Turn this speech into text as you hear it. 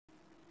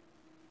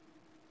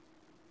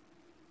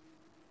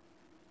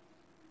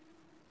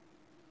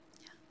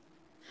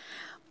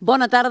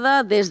Bona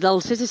tarda des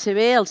del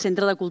CCCB, el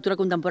Centre de Cultura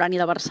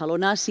Contemporània de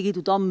Barcelona. Sigui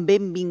tothom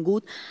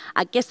benvingut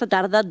a aquesta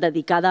tarda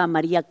dedicada a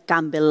Maria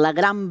Campbell, la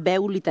gran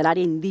veu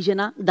literària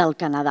indígena del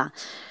Canadà.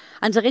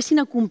 Ens haguessin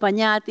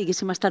acompanyat, i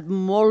haguéssim estat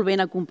molt ben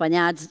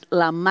acompanyats,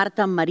 la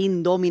Marta Marín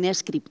Domine,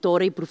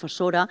 escriptora i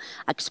professora,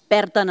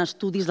 experta en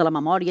estudis de la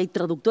memòria i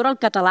traductora al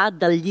català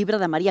del llibre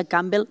de Maria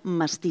Campbell,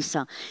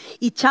 Mestissa.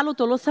 I Chalo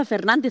Tolosa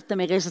Fernández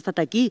també hagués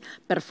estat aquí,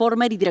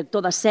 performer i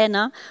director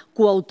d'escena,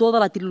 coautor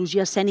de la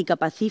trilogia escènica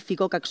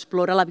Pacífico, que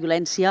explora la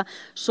violència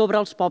sobre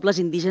els pobles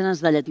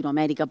indígenes de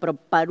Llatinoamèrica. Però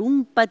per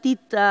un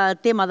petit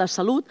tema de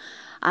salut,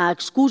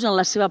 excusen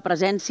la seva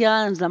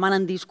presència, ens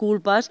demanen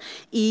disculpes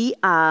i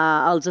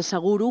els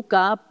asseguro que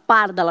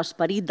part de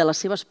l'esperit de les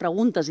seves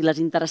preguntes i les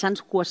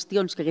interessants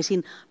qüestions que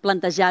haguessin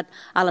plantejat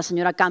a la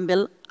senyora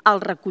Campbell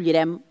el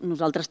recollirem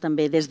nosaltres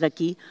també des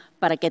d'aquí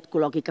per aquest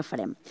col·loqui que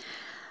farem.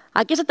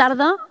 Aquesta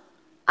tarda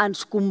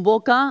ens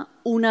convoca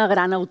una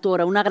gran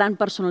autora, una gran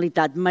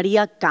personalitat,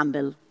 Maria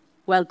Campbell.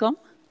 Welcome,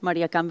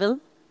 Maria Campbell.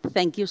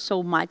 Thank you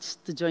so much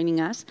for joining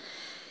us.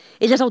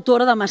 Ella és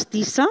autora de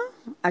Mestissa,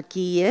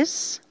 aquí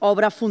és,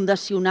 obra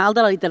fundacional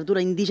de la literatura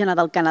indígena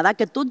del Canadà,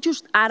 que tot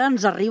just ara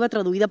ens arriba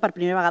traduïda per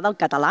primera vegada al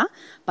català,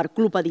 per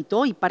Club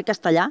Editor, i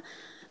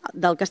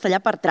del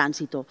castellà per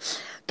Tránsito.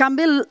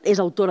 Campbell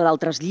és autora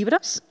d'altres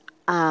llibres,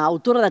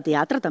 autora de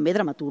teatre, també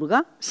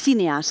dramaturga,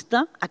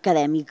 cineasta,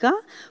 acadèmica,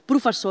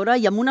 professora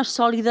i amb una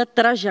sòlida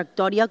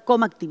trajectòria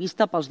com a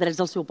activista pels drets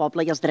del seu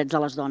poble i els drets de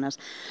les dones.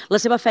 La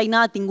seva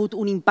feina ha tingut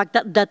un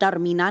impacte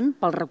determinant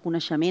pel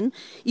reconeixement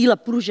i la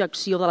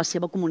projecció de la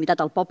seva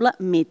comunitat al poble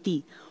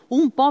metí.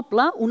 Un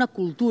poble, una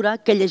cultura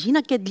que llegint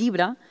aquest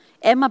llibre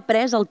hem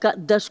après el que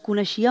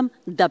desconeixíem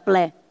de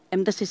ple.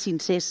 Hem de ser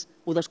sincers,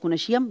 ho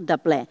desconeixíem de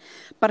ple.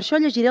 Per això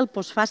llegiré el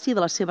postfaci de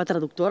la seva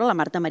traductora, la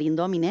Marta Marín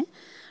Domine,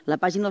 la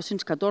pàgina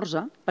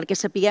 214, perquè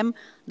sapiguem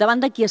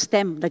davant de qui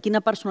estem, de quina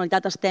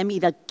personalitat estem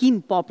i de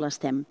quin poble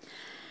estem.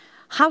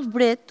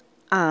 Halfbreed,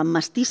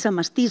 Mestissa,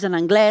 Mestiza en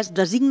anglès,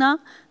 designa,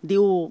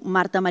 diu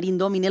Marta Marín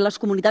Domine, les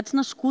comunitats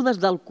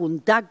nascudes del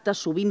contacte,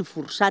 sovint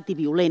forçat i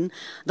violent,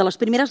 de les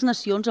primeres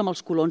nacions amb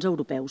els colons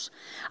europeus.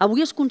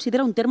 Avui es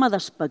considera un terme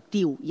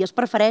despectiu i es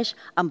prefereix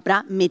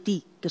emprar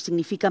metí, que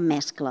significa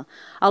mescla.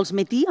 Els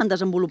metí han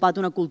desenvolupat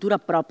una cultura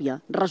pròpia,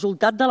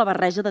 resultat de la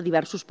barreja de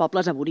diversos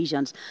pobles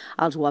aborígens,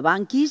 els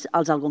wabanquis,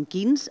 els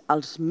algonquins,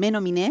 els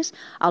menominers,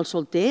 els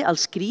solter,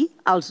 els cri,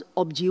 els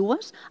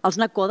objiues,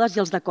 els nakodes i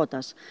els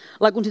dakotes.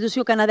 La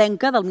Constitució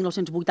canadenca del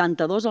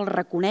 1982 els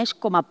reconeix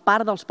com a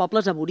part dels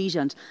pobles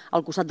aborígens,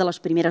 al costat de les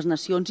primeres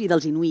nacions i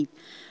dels inuit.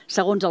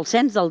 Segons el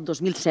cens del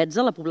 2016,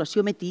 la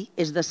població metí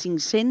és de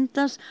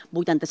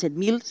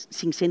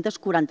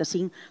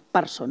 587.545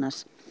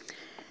 persones.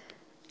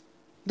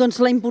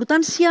 Doncs la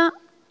importància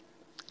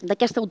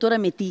d'aquesta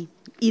autora metí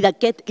i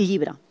d'aquest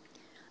llibre,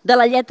 de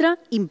la lletra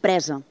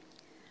impresa,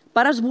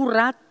 per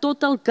esborrar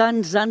tot el que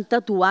ens han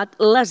tatuat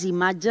les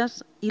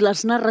imatges i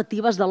les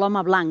narratives de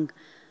l'home blanc,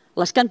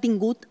 les que han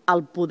tingut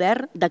el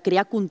poder de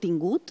crear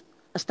contingut,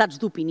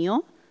 estats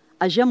d'opinió,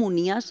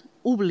 hegemonies,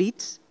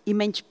 oblits i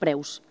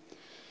menyspreus.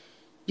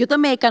 Jo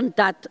també he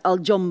cantat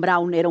el John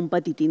Brown era un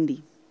petit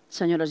indi,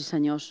 senyores i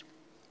senyors.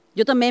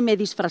 Jo també m'he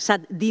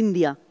disfressat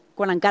d'índia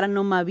quan encara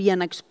no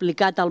m'havien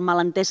explicat el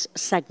malentès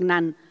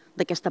sagnant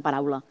d'aquesta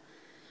paraula.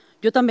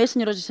 Jo també,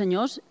 senyores i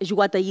senyors, he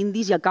jugat a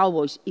indis i a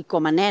cowboys i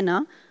com a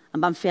nena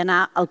em van fer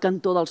anar al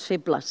cantó dels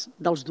febles,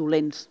 dels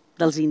dolents,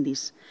 dels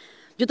indis.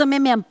 Jo també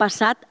m'he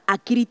empassat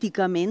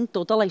acríticament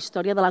tota la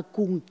història de la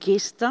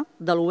conquesta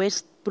de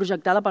l'Oest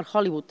projectada per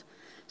Hollywood,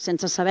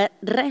 sense saber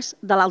res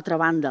de l'altra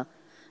banda,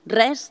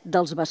 res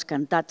dels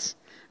bescantats,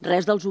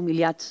 res dels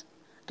humiliats,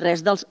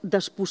 res dels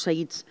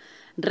desposseïts,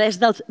 res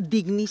dels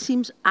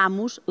digníssims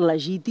amos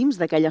legítims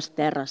d'aquelles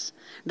terres,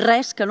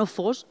 res que no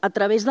fos a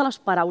través de les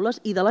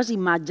paraules i de les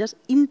imatges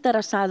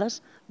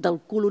interessades del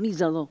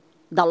colonitzador,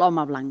 de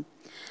l'home blanc.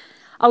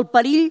 El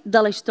perill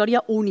de la història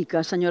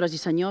única, senyores i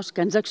senyors,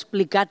 que ens ha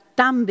explicat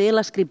tan bé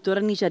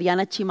l'escriptora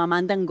nigeriana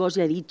Chimamanda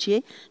Ngozi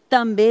Adichie,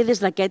 també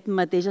des d'aquest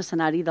mateix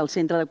escenari del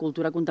Centre de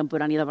Cultura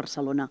Contemporània de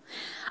Barcelona.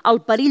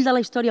 El perill de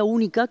la història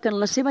única que en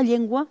la seva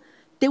llengua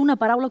té una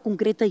paraula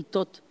concreta i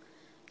tot.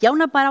 Hi ha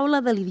una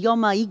paraula de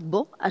l'idioma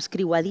Igbo,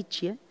 escriu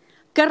Adichie,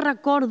 que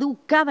recordo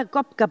cada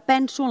cop que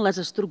penso en les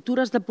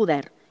estructures de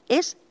poder.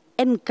 És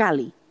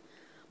enkali.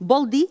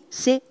 Vol dir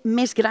ser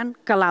més gran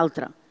que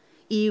l'altre.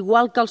 I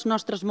igual que els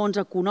nostres mons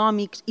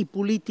econòmics i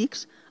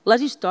polítics,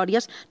 les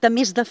històries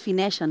també es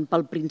defineixen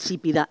pel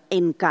principi de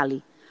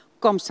enkali.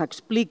 Com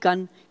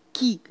s'expliquen,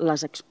 qui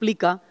les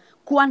explica,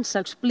 quan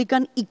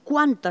s'expliquen i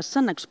quantes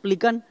se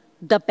n'expliquen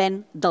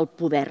depèn del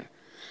poder.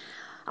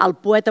 El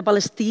poeta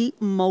palestí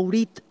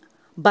Maurit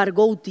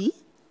Barghouti,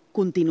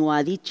 continua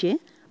Adichie,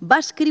 va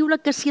escriure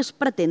que si es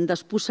pretén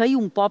desposseir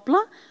un poble,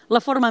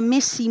 la forma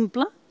més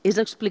simple és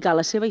explicar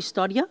la seva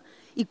història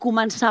i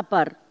començar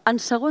per, en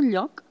segon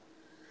lloc,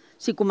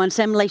 si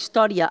comencem la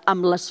història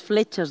amb les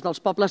fletxes dels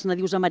pobles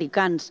nadius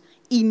americans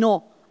i no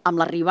amb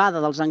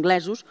l'arribada dels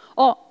anglesos,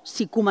 o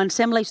si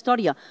comencem la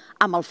història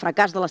amb el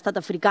fracàs de l'estat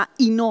africà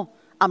i no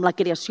amb la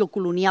creació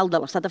colonial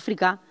de l'estat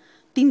africà,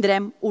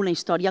 tindrem una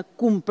història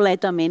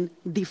completament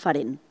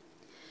diferent.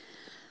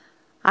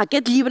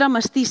 Aquest llibre,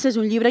 Mestissa, és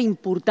un llibre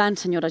important,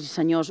 senyores i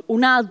senyors,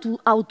 una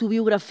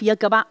autobiografia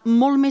que va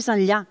molt més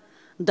enllà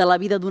de la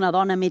vida d'una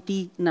dona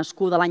metí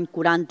nascuda l'any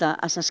 40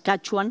 a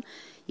Saskatchewan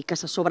i que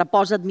se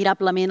sobreposa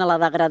admirablement a la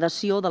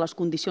degradació de les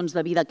condicions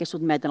de vida que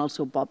sotmeten al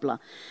seu poble.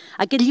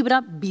 Aquest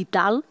llibre,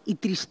 vital i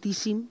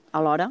tristíssim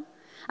alhora,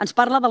 ens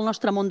parla del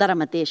nostre món d'ara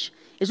mateix.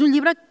 És un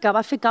llibre que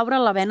va fer caure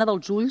la bena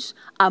dels ulls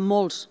a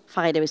molts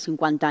fa gairebé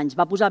 50 anys.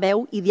 Va posar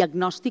veu i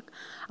diagnòstic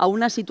a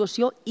una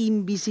situació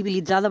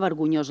invisibilitzada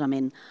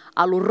vergonyosament.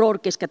 A l'horror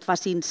que és que et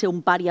facin ser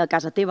un pària a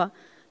casa teva,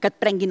 que et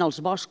prenguin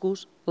els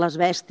boscos, les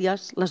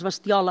bèsties, les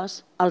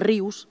bestioles, els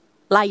rius,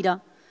 l'aire,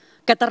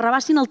 que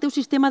t'arrabassin el teu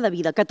sistema de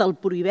vida, que te'l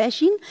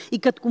prohibeixin i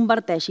que et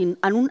converteixin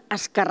en un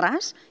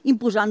escarràs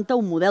imposant-te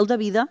un model de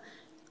vida,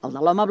 el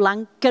de l'home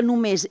blanc, que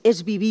només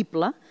és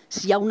vivible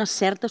si hi ha unes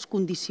certes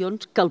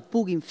condicions que el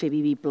puguin fer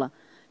vivible.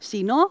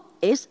 Si no,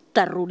 és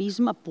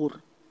terrorisme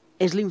pur,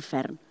 és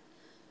l'infern.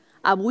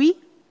 Avui,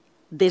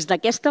 des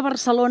d'aquesta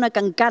Barcelona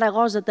que encara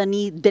gosa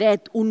tenir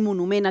dret un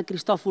monument a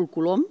Cristòfol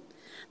Colom,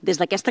 des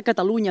d'aquesta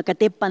Catalunya que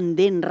té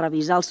pendent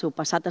revisar el seu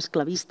passat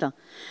esclavista,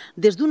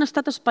 des d'un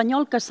estat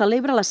espanyol que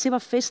celebra la seva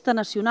festa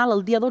nacional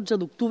el dia 12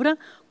 d'octubre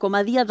com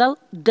a dia del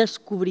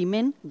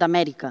descobriment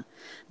d'Amèrica,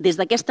 des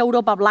d'aquesta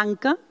Europa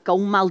blanca que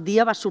un mal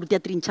dia va sortir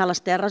a trinxar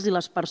les terres i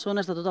les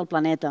persones de tot el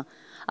planeta.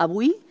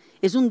 Avui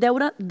és un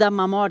deure de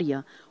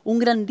memòria, un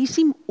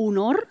grandíssim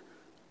honor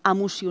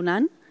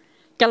emocionant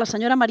que la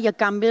senyora Maria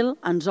Campbell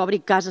ens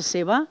obri casa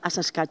seva a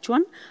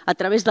Saskatchewan a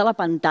través de la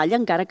pantalla,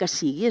 encara que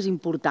sigui, és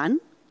important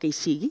que hi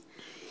sigui,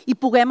 i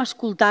puguem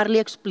escoltar-li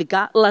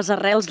explicar les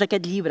arrels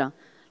d'aquest llibre,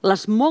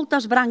 les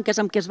moltes branques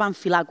amb què es va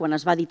enfilar quan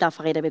es va editar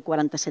fa gairebé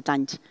 47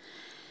 anys.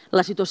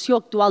 La situació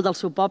actual del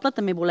seu poble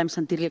també volem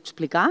sentir-li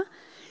explicar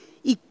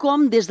i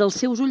com des dels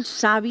seus ulls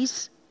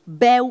savis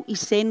veu i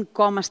sent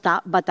com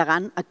està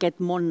bategant aquest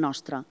món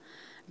nostre.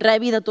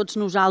 Rebi de tots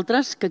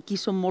nosaltres, que aquí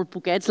som molt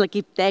poquets,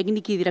 l'equip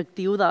tècnic i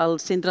directiu del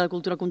Centre de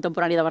Cultura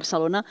Contemporània de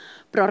Barcelona,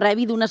 però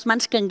rebi d'unes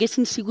mans que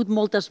haguessin sigut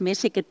moltes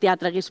més si aquest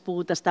teatre hagués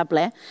pogut estar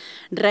ple,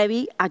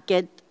 rebi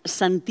aquest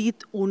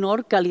sentit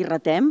honor que li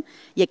retem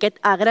i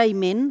aquest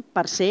agraïment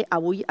per ser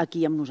avui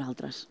aquí amb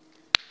nosaltres.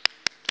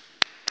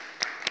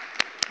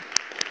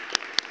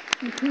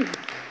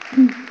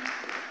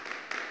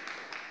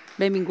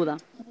 Benvinguda.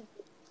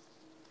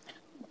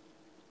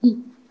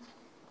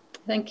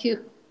 Thank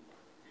you.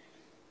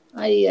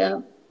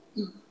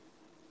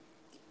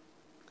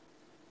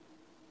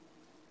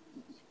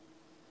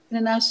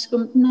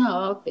 Renaskum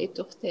na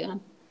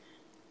beitohtean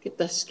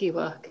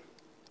kitaskiwak.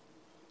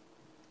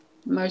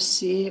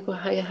 Mercy ko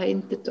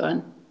hain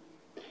pituan.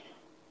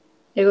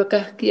 Ego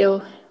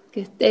kahkio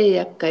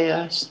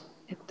ketejakkajas,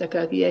 että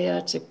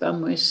kakiajatsek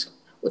pamuis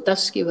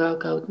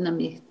utaskiwak out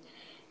nami.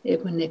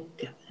 Ego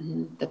nek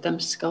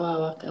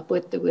tatamskawak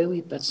apoette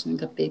weipats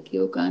minkä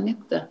pekiokaan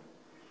että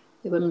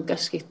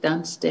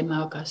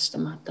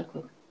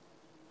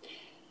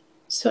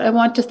So I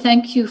want to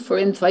thank you for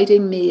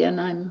inviting me, and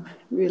I'm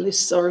really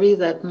sorry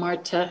that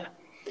Marta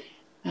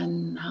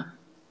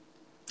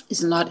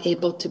is not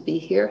able to be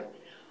here,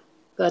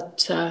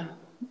 but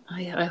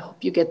I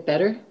hope you get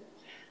better.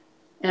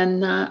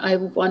 And I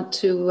want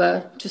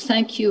to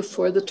thank you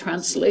for the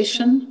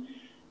translation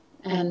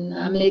and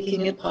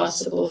making it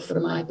possible for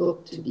my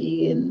book to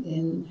be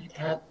in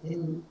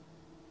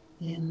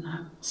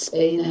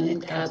Spain and in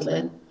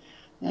Catalan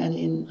and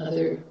in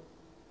other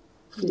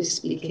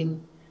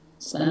English-speaking,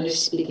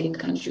 Spanish-speaking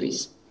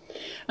countries.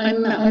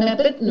 I'm a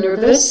bit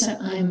nervous.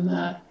 I'm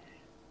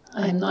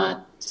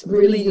not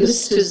really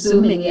used to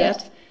Zooming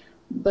yet,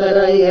 but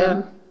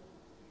I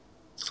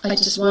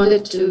just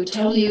wanted to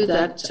tell you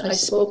that I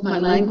spoke my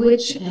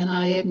language and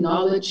I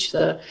acknowledge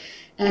the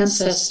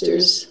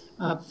ancestors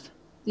of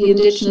the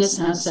indigenous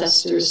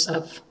ancestors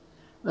of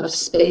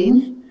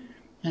Spain,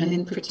 and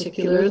in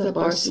particular the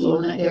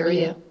Barcelona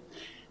area.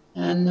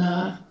 And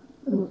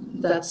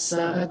that's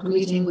a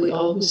greeting we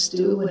always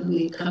do when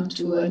we come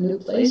to a new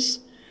place.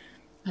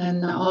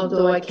 And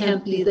although I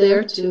can't be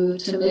there to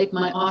make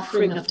my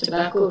offering of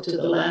tobacco to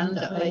the land,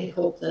 I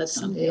hope that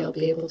someday I'll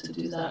be able to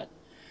do that.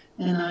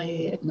 And I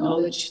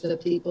acknowledge the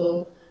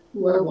people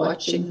who are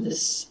watching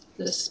this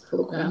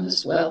program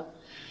as well.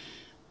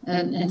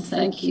 And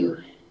thank you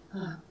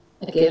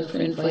again for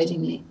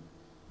inviting me.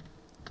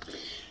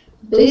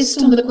 Based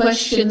on the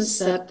questions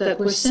that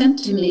were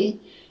sent to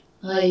me,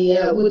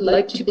 I would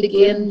like to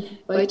begin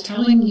by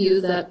telling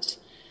you that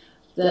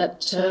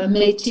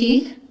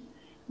Métis,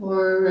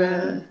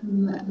 or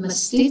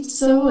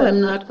Mestiza, I'm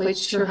not quite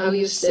sure how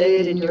you say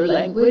it in your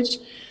language,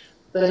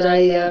 but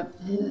I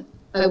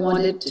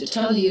wanted to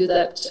tell you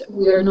that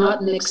we are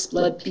not mixed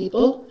blood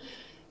people.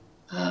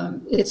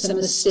 It's a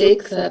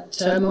mistake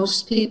that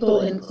most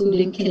people,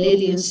 including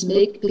Canadians,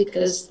 make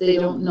because they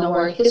don't know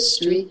our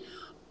history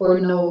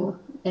or know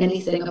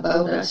anything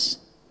about us.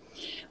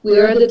 We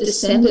are the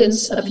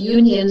descendants of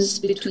unions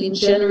between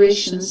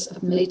generations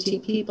of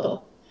Métis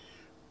people.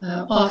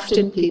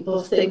 Often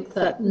people think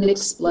that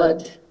mixed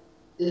blood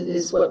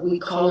is what we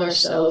call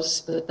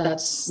ourselves, but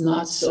that's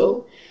not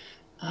so.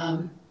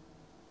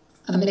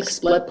 A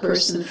mixed blood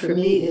person for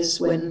me is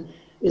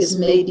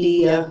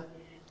maybe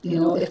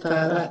if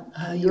a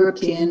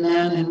European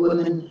man and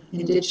woman,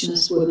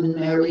 indigenous women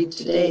married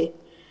today,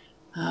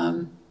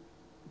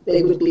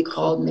 they would be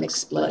called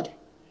mixed blood.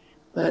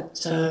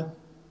 But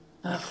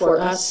for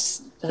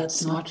us,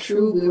 that's not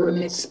true. We were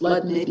mixed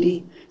blood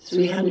maybe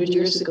 300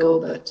 years ago,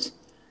 but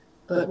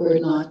we're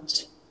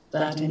not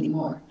that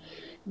anymore.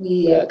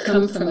 We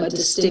come from a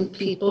distinct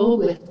people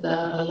with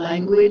a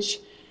language,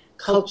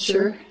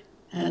 culture,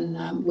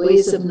 and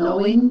ways of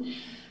knowing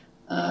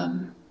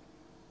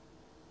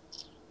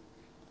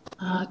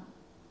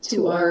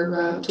to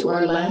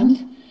our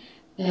land,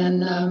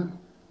 and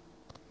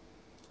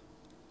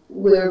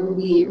we're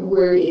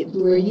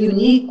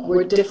unique.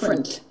 We're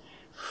different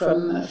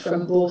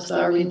from both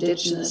our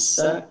indigenous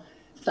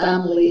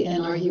family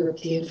and our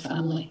European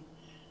family.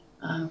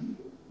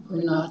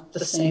 We're not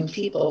the same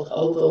people,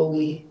 although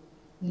we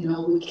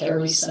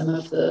carry some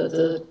of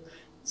the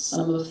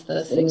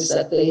things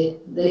that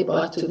they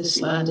brought to this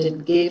land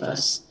and gave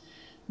us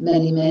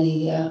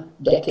many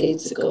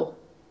decades ago.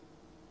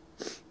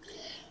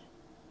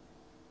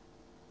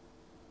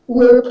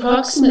 We're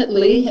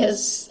approximately,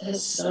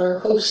 as our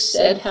host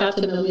said,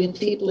 500,000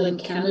 people in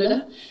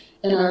Canada,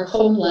 in our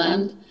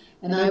homeland,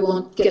 and I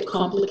won't get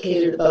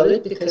complicated about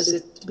it because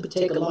it would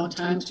take a long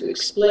time to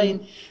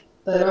explain,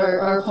 but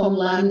our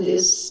homeland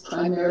is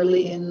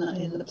primarily in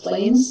the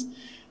plains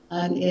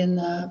and in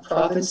the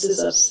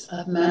provinces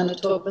of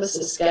Manitoba,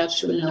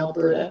 Saskatchewan, and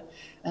Alberta,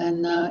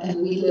 and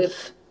we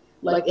live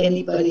like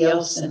anybody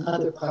else in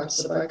other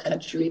parts of our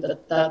country,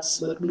 but that's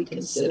what we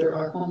consider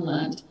our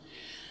homeland.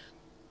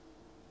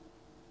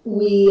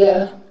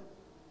 I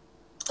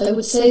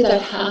would say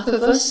that half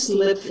of us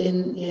live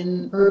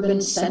in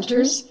urban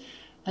centers,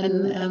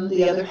 and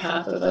the other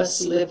half of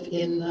us live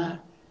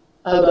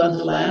out on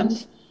the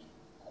land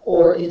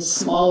or in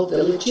small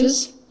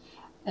villages.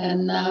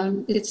 And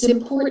it's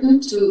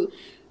important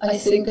I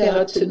think,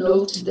 to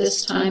note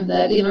this time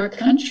that in our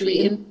country,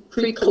 in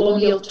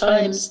pre-colonial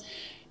times,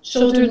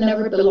 children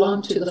never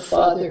belonged to the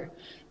father.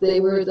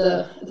 They were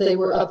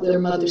of their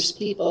mother's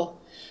people.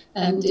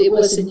 And it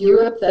was in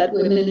Europe that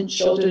women and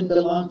children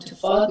belonged to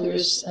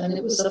fathers, and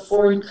it was a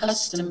foreign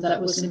custom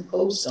that was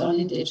imposed on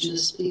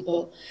indigenous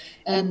people.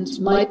 And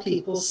my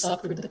people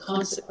suffered the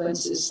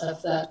consequences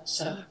of that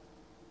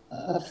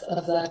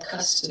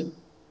custom.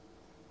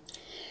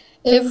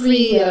 I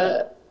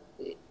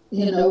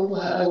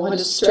want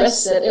to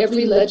stress that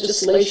every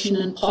legislation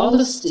and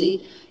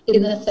policy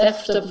in the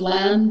theft of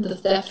land, the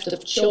theft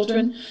of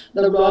children,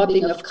 the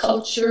robbing of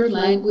culture,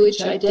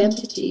 language,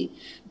 identity,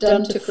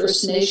 done to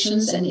First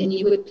Nations and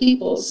Inuit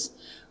peoples,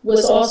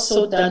 was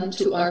also done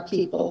to our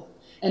people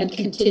and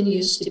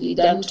continues to be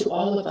done to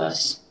all of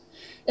us.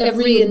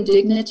 Every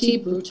indignity,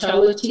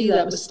 brutality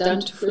that was done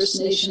to First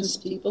Nations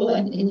people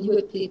and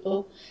Inuit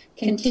people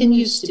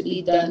continues to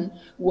be done,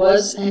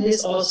 was and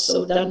is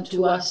also done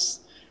to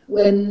us.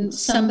 When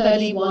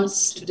somebody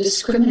wants to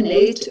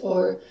discriminate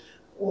or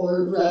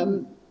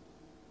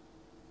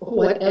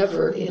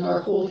whatever in our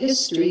whole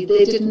history,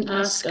 they didn't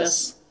ask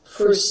us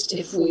first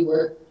if we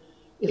were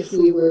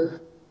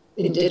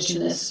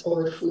indigenous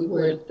or if we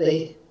weren't.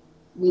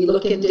 We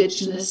look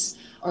indigenous.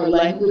 Our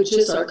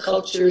languages, our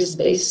culture is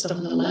based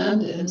on the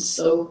land, and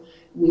so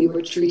we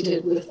were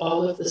treated with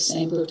all of the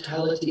same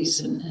brutalities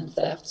and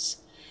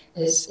thefts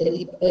as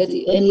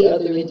any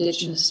other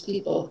indigenous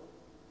people.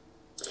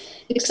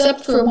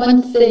 Except for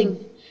one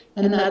thing,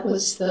 and that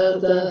was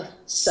the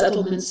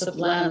settlements of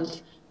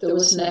land. There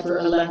was never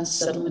a land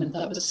settlement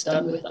that was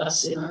done with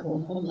us in our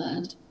own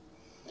homeland.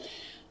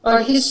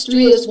 Our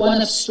history is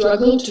one of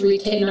struggle to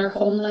retain our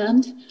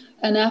homeland,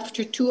 and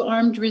after 2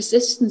 armed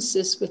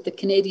resistances with the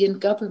Canadian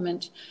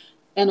government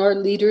and our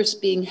leaders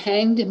being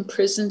hanged,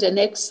 imprisoned, and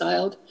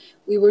exiled,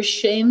 we were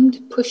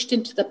shamed, pushed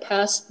into the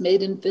past,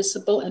 made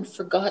invisible, and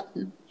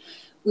forgotten.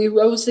 We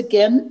rose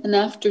again, and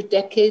after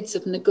decades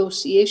of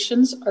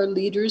negotiations, our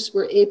leaders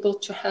were able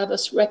to have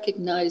us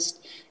recognized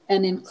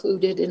and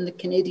included in the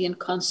Canadian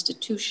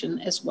Constitution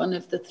as one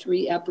of the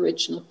 3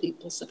 Aboriginal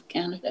peoples of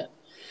Canada.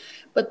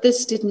 But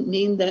this didn't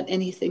mean that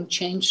anything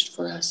changed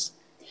for us.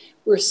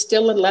 We're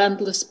still a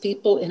landless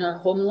people in our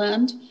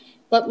homeland,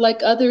 but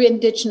like other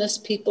Indigenous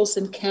peoples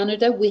in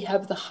Canada, we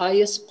have the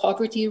highest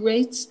poverty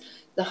rates,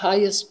 the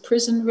highest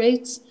prison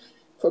rates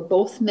for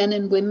both men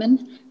and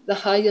women, the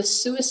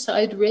highest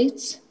suicide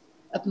rates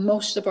of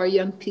most of our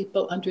young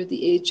people under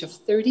the age of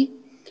 30,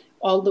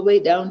 all the way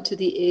down to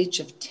the age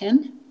of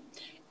 10,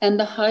 and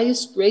the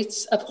highest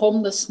rates of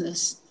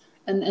homelessness.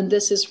 And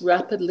this is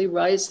rapidly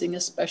rising,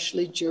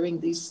 especially during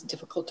these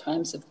difficult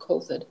times of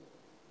COVID.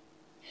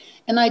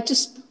 And I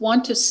just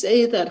want to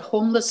say that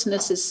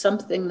homelessness is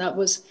something that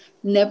was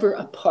never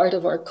a part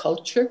of our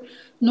culture,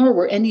 nor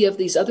were any of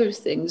these other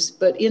things.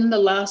 But in the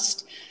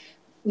last,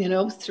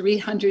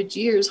 300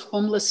 years,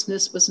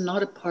 homelessness was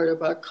not a part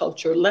of our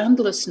culture.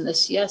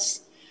 Landlessness,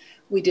 yes,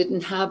 we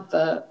didn't have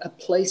a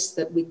place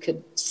that we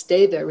could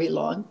stay very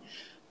long.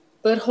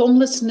 But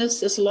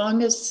homelessness, as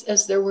long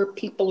as there were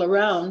people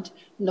around,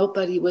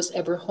 nobody was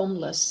ever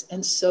homeless.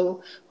 And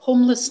so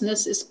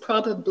homelessness is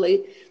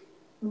probably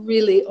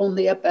really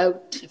only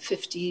about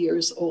 50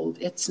 years old.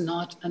 It's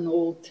not an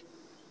old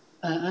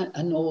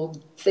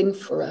thing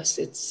for us.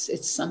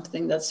 It's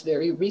something that's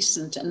very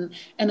recent, and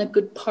a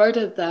good part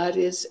of that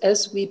is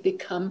as we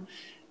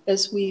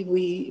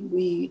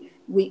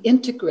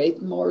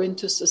integrate more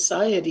into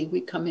society,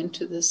 we come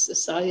into this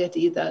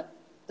society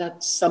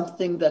that's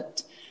something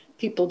that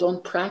people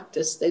don't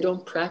practice. They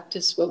don't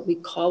practice what we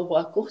call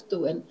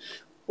wakuhtu,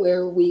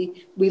 where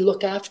we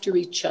look after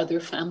each other.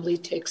 Family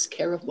takes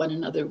care of one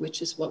another,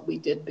 which is what we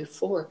did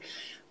before.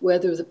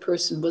 Whether the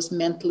person was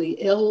mentally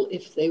ill,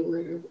 if they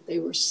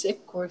were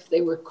sick, or if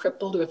they were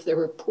crippled, or if they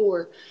were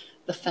poor,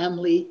 the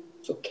family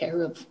took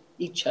care of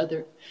each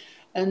other.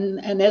 And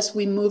as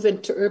we move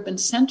into urban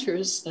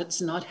centers, that's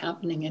not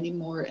happening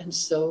anymore. And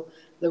so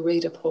the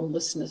rate of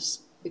homelessness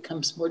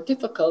becomes more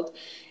difficult.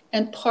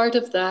 And part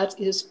of that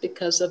is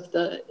because of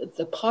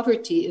the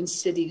poverty in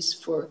cities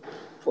for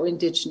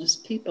indigenous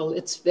people.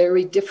 It's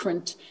very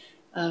different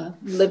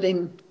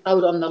living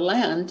out on the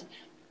land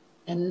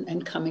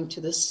and coming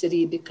to the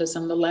city, because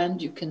on the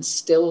land you can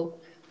still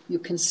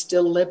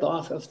live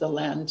off of the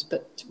land,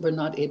 but we're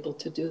not able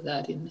to do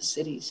that in the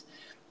cities.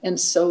 And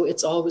so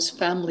it's always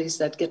families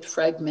that get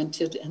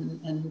fragmented,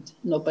 and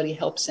nobody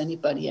helps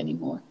anybody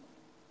anymore.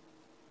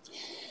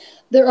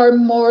 There are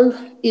more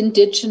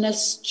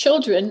indigenous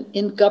children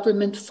in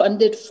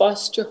government-funded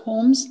foster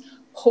homes,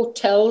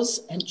 hotels,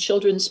 and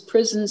children's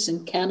prisons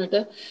in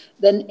Canada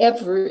than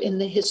ever in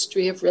the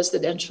history of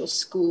residential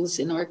schools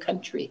in our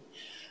country.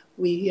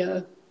 We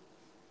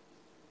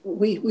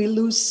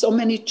lose so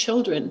many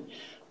children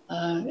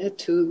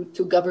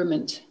to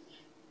government,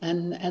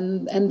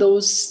 and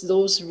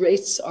those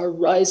rates are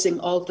rising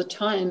all the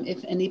time.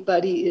 If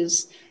anybody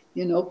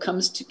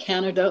comes to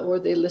Canada or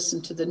they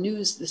listen to the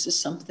news, this is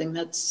something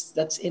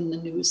that's in the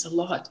news a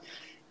lot,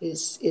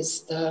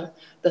 is the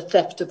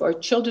theft of our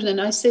children. And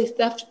I say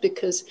theft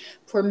because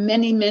for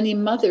many, many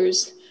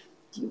mothers,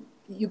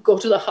 you go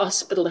to the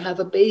hospital to have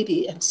a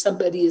baby and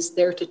somebody is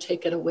there to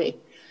take it away.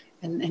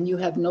 And you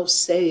have no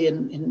say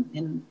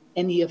in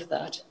any of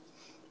that.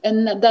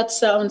 And that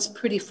sounds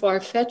pretty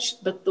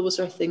far-fetched, but those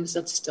are things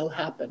that still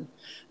happen.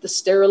 The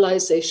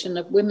sterilization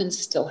of women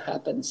still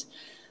happens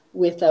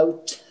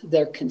without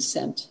their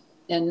consent.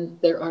 And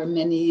there are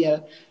many,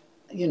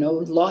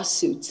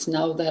 lawsuits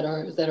now that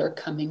are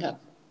coming up.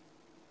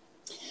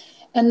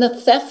 And the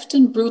theft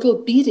and brutal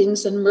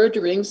beatings and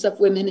murderings of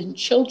women and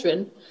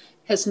children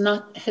has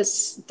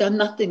done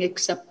nothing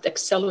except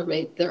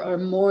accelerate. There are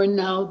more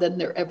now than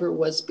there ever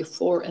was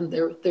before, and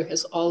there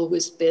has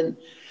always been,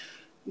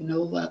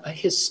 a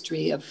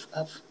history of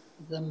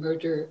the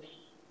murder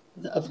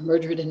of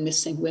murdered and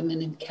missing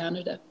women in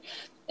Canada.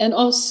 And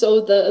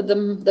also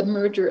the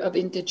murder of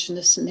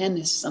Indigenous men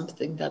is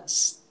something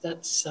that's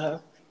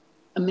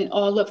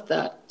all of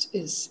that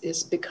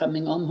is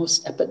becoming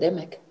almost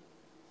epidemic.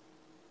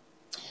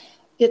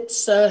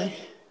 It's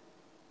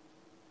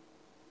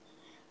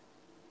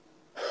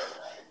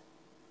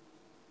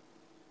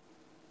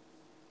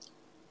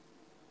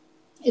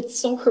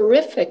so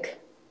horrific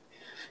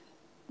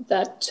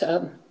that,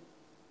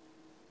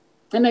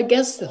 and I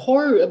guess the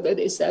horror of it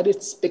is that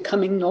it's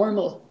becoming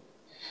normal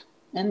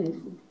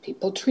and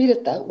people treat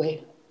it that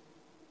way.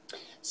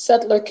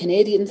 Settler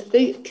Canadians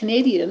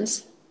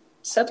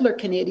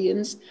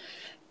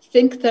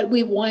think that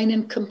we whine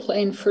and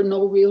complain for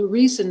no real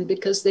reason,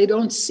 because they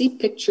don't see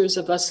pictures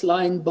of us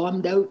lying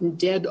bombed out and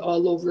dead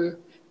all over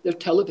their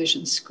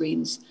television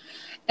screens.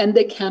 And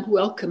they can't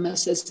welcome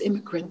us as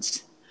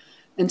immigrants.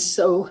 And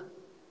so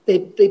they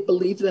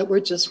believe that we're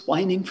just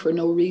whining for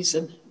no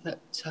reason,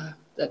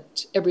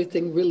 that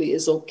everything really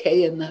is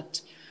okay and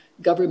that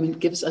government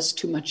gives us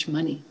too much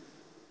money.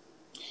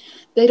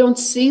 They don't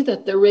see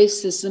that the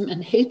racism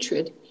and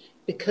hatred,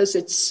 because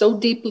it's so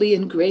deeply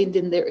ingrained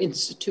in their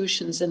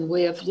institutions and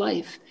way of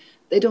life,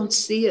 they don't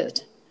see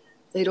it.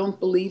 They don't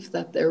believe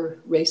that they're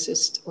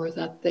racist or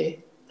that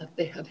they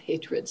have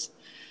hatreds.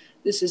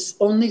 This is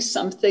only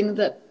something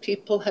that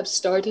people have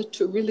started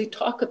to really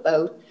talk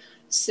about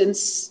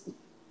since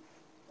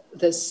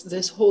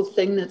this whole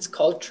thing that's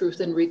called Truth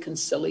and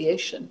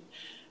Reconciliation.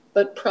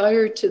 But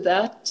prior to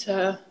that,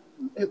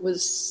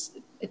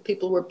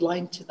 people were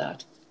blind to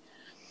that.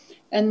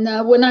 And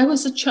when I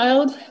was a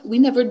child, we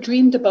never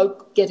dreamed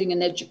about getting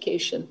an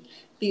education.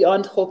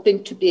 Beyond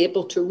hoping to be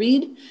able to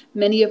read,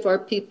 many of our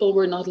people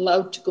were not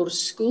allowed to go to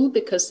school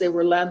because they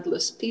were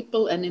landless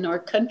people. And in our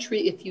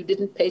country, if you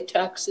didn't pay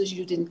taxes,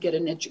 you didn't get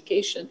an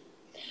education,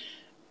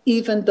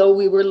 even though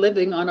we were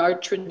living on our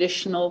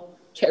traditional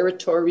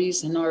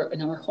territories in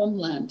our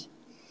homeland.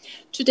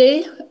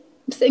 Today,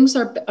 things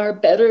are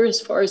better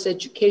as far as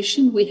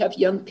education. We have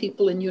young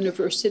people in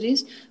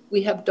universities.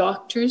 We have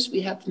doctors.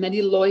 We have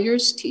many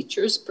lawyers,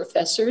 teachers,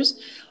 professors,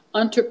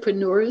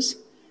 entrepreneurs.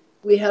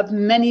 We have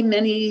many,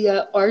 many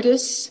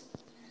artists.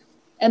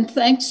 And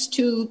thanks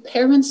to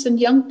parents and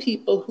young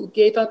people who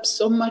gave up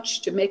so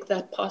much to make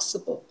that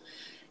possible.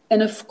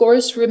 And of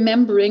course,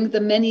 remembering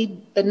the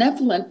many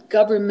benevolent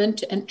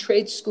government and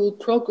trade school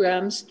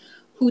programs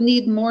who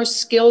need more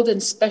skilled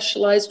and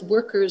specialized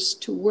workers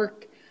to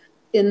work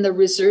in the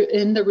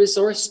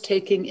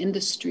resource-taking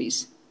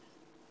industries.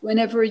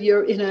 Whenever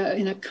you're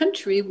in a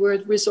country where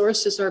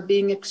resources are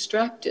being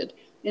extracted,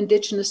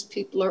 indigenous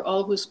people are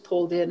always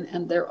pulled in,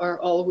 and there are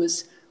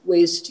always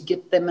ways to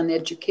get them an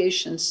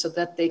education so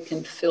that they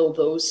can fill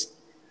those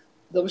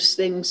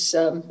things,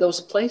 those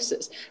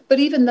places. But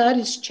even that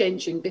is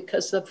changing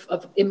because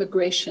of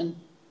immigration.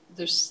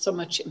 There's so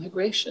much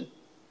immigration.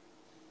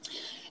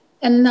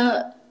 And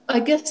I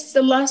guess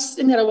the last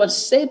thing that I want to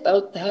say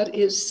about that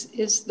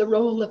is the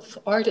role of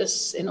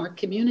artists in our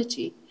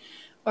community.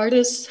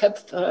 Artists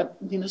have,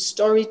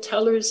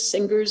 storytellers,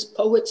 singers,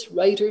 poets,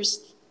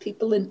 writers,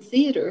 people in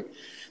theater.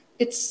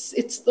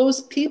 It's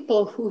those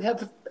people who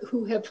have,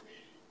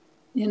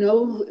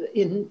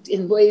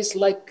 in ways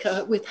like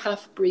with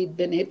Halfbreed,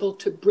 been able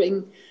to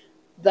bring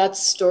that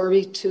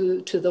story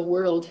to the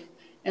world.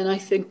 And I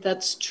think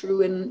that's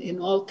true in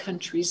all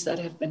countries that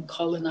have been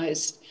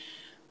colonized,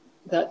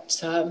 that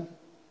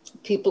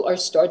people are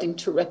starting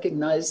to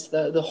recognize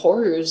the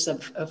horrors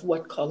of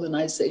what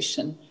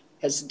colonization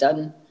has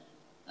done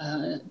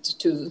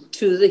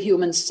to the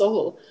human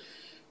soul.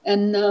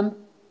 And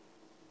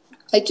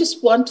I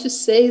just want to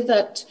say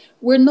that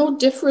we're no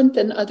different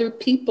than other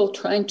people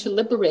trying to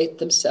liberate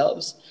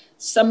themselves.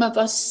 Some of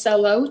us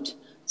sell out.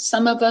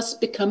 Some of us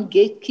become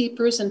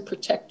gatekeepers and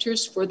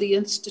protectors for the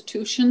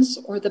institutions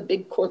or the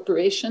big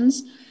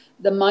corporations,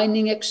 the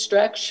mining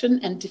extraction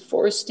and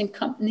deforesting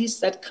companies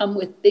that come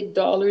with big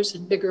dollars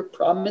and bigger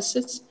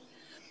promises.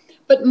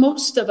 But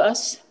most of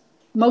us,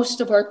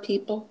 most of our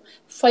people,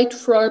 fight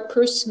for our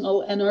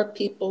personal and our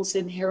people's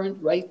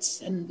inherent rights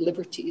and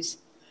liberties.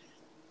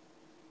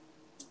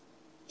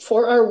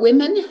 For our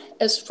women,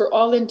 as for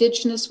all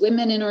Indigenous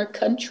women in our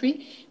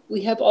country,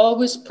 we have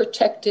always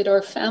protected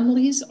our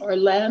families, our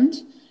land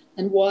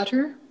and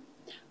water,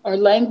 our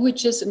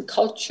languages and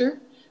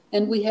culture,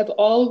 and we have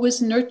always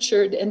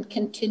nurtured and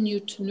continue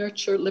to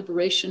nurture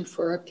liberation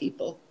for our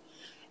people.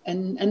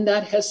 And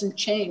that hasn't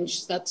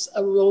changed. That's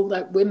a role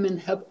that women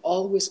have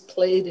always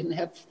played and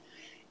have.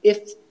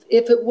 If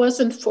it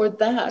wasn't for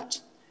that,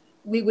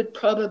 we would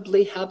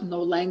probably have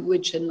no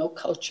language and no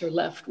culture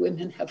left.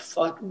 Women have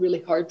fought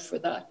really hard for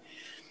that.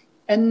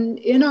 And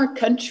in our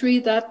country,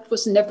 that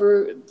was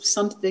never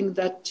something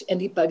that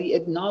anybody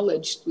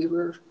acknowledged. We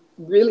were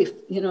really,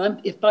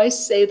 if I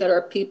say that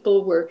our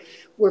people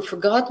were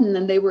forgotten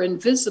and they were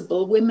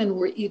invisible, women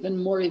were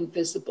even more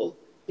invisible,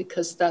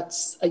 because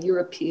that's a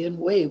European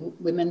way.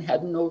 Women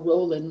had no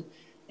role in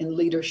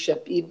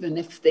leadership. Even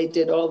if they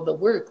did all the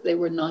work, they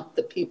were not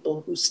the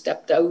people who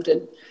stepped out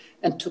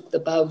and took the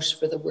bows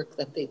for the work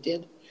that they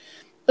did.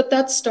 But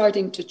that's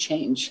starting to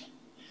change.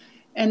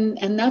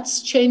 And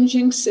that's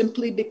changing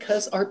simply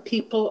because our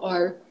people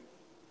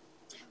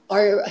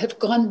have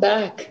gone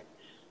back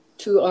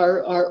to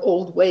our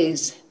old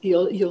ways.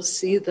 You'll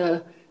see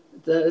the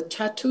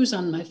tattoos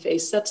on my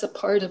face. That's a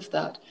part of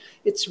that.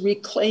 It's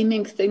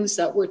reclaiming things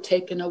that were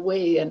taken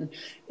away. And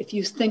if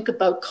you think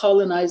about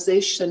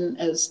colonization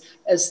as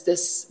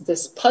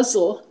this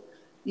puzzle,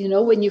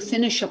 when you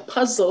finish a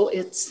puzzle,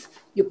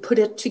 you put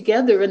it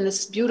together in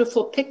this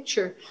beautiful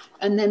picture,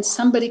 and then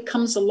somebody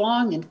comes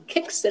along and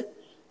kicks it,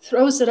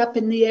 throws it up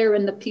in the air,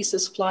 and the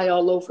pieces fly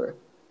all over.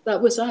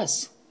 That was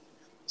us.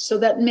 So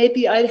that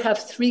maybe I'd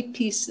have 3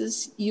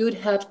 pieces, you'd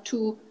have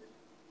 2,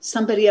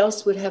 somebody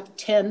else would have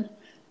 10.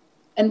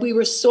 And we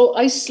were so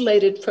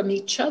isolated from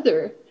each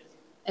other,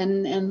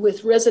 and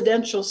with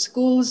residential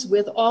schools,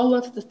 with all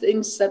of the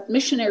things that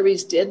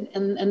missionaries did,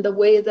 and the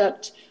way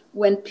that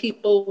when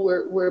people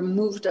were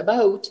moved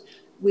about,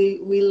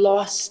 we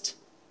lost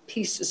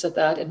pieces of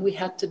that, and we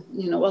had to,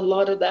 a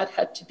lot of that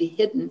had to be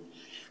hidden.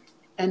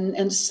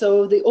 And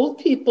so the old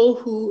people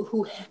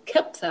who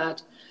kept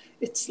that,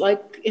 it's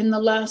like in the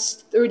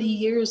last 30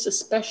 years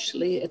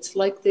especially, it's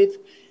like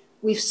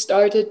we've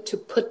started to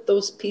put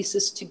those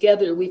pieces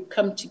together. We've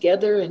come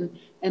together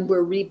and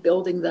we're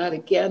rebuilding that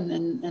again.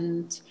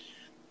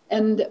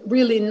 And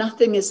really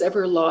nothing is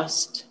ever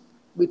lost.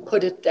 We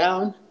put it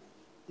down,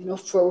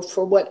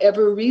 for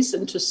whatever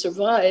reason to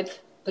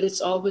survive, but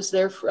it's always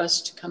there for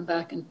us to come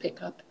back and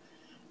pick up.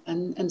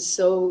 And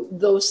so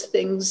those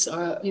things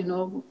are,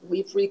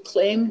 we've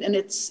reclaimed, and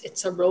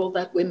it's a role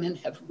that women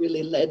have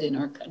really led in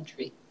our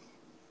country.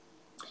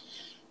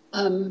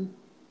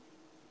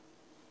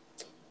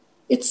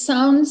 It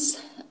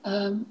sounds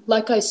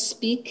like I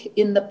speak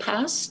in the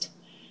past.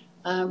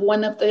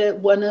 One of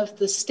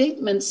the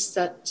statements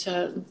that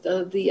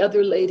the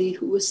other lady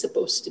who was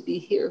supposed to be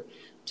here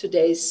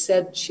today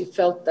said, she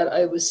felt that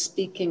I was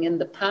speaking in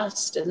the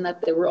past and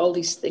that there were all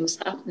these things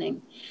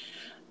happening.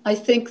 I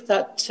think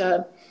that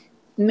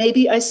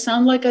maybe I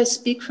sound like I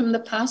speak from the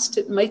past.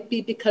 It might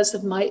be because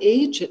of my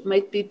age. It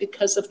might be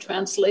because of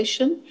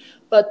translation.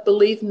 But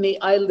believe me,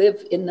 I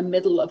live in the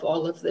middle of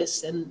all of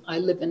this, and I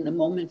live in the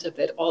moment of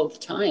it all the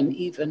time,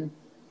 even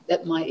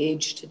at my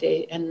age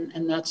today.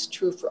 And that's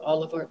true for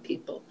all of our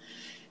people.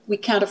 We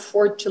can't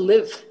afford to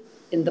live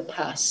in the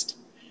past.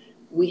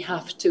 we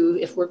have to,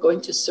 if we're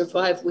going to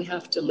survive, we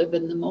have to live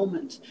in the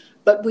moment.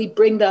 But we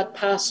bring that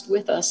past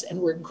with us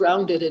and we're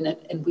grounded in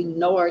it and we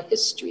know our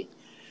history.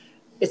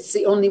 It's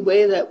the only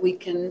way that we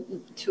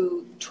can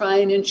to try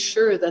and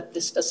ensure that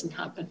this doesn't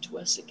happen to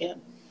us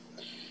again.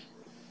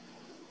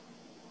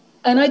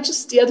 And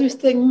the other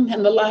thing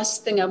and the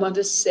last thing I want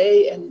to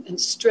say and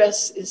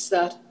stress is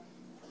that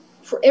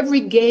for every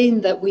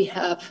gain that we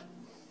have,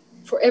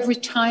 for every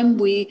time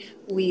we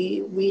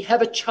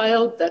have a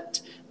child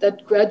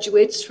that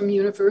graduates from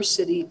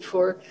university,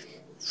 for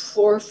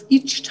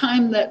each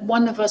time that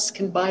one of us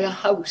can buy a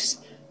house,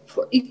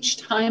 for each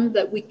time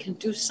that we can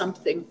do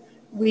something,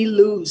 we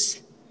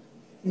lose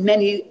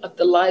many of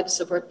the lives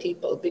of our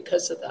people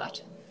because of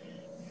that.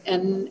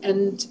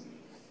 And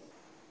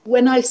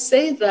when I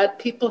say that,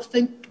 people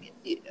think,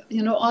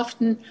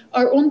 often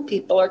our own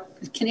people, our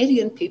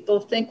Canadian people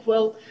think,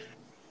 well,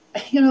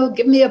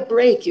 give me a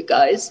break, you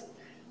guys.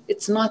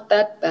 It's not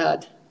that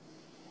bad.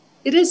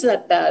 It is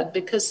that bad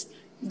because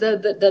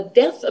the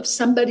death of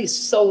somebody's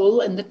soul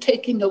and the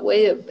taking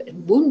away of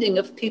and wounding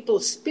of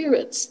people's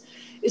spirits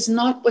is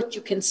not what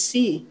you can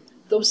see.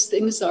 Those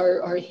things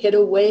are hid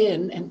away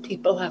and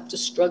people have to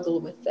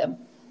struggle with them.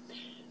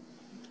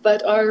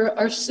 But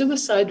our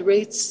suicide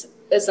rates,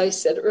 as I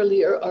said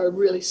earlier, are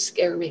really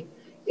scary.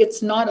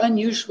 It's not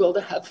unusual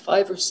to have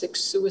 5 or 6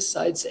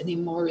 suicides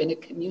anymore in a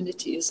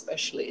community,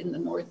 especially in the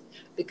north,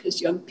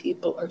 because young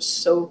people are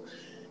so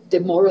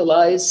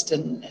demoralized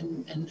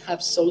and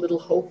have so little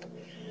hope.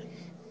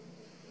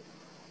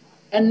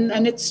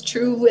 And it's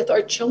true with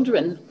our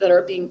children that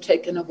are being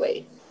taken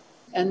away.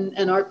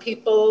 And our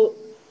people,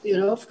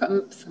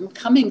 from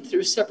coming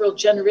through several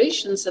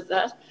generations of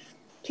that,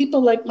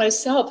 people like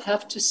myself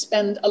have to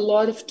spend a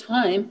lot of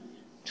time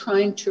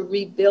trying to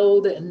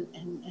rebuild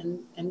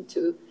and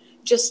to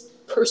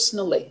just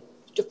personally,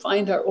 to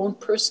find our own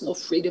personal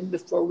freedom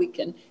before we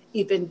can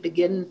even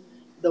begin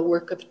the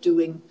work of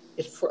doing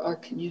it for our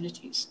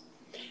communities.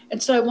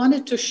 And so I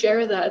wanted to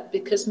share that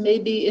because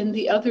maybe in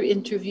the other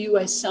interview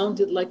I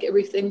sounded like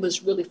everything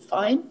was really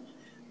fine.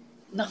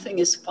 Nothing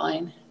is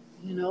fine.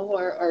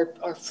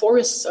 Our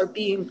forests are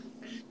being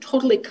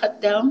totally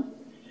cut down.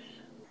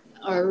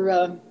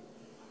 Our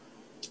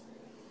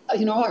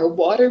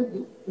water,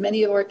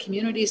 many of our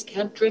communities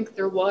can't drink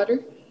their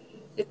water.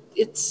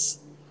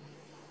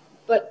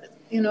 But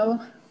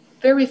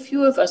very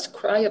few of us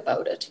cry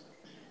about it.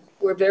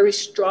 We're very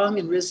strong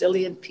and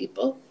resilient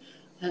people,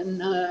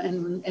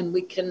 and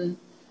we can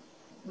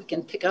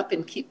pick up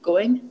and keep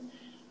going.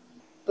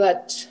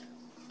 But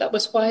that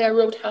was why I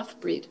wrote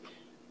Halfbreed.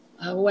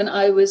 When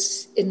I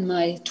was in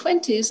my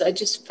 20s, I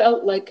just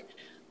felt like,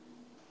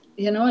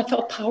 I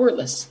felt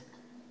powerless.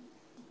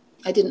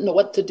 I didn't know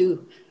what to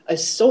do. I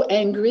was so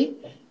angry,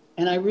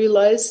 and I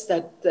realized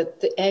that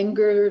the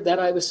anger that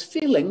I was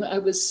feeling, I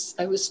was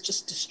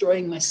just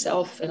destroying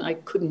myself, and I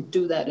couldn't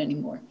do that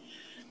anymore.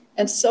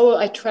 And so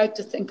I tried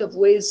to think of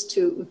ways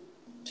to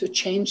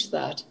change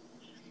that.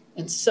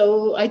 And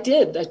so I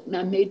did.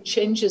 I made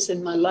changes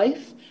in my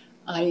life.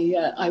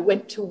 I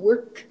went to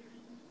work,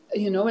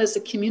 as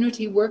a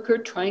community worker,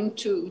 trying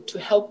to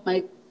help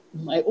my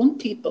own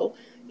people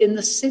in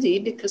the city,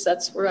 because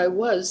that's where I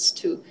was,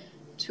 to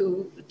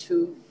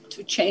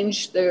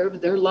change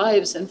their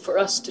lives and for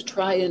us to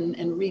try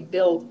and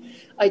rebuild.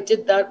 I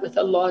did that with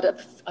a lot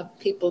of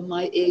people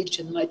my age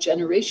and my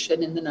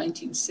generation in the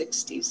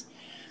 1960s.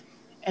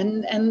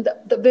 And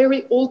the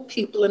very old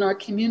people in our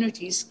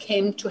communities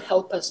came to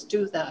help us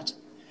do that.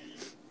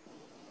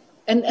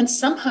 And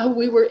somehow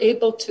we were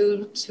able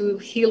to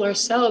heal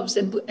ourselves.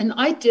 And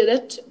I did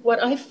it.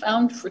 What I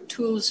found for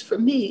tools for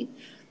me,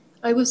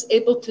 I was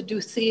able to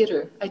do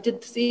theater. I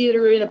did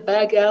theater in a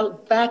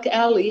back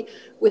alley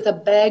with a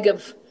bag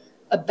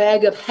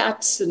of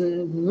hats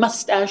and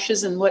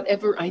mustaches and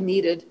whatever I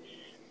needed.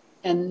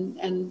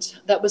 And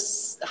that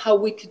was how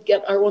we could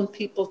get our own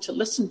people to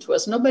listen to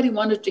us. Nobody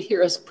wanted to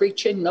hear us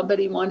preaching.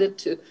 Nobody wanted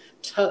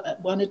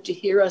to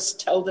hear us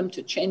tell them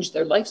to change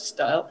their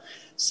lifestyle.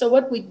 So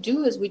what we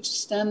do is we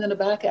just stand in a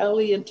back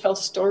alley and tell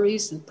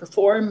stories and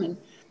perform and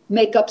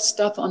make up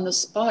stuff on the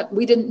spot.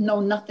 We didn't know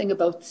nothing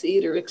about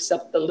theater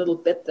except the little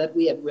bit that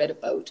we had read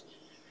about.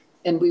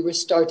 And we were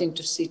starting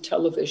to see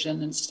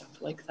television and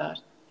stuff like that.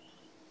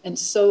 And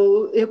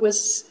so it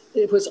was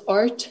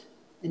art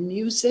and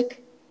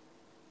music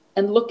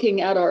and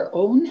looking at our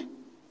own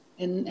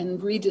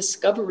and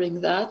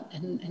rediscovering that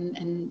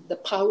and the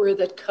power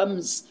that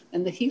comes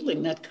and the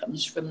healing that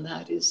comes from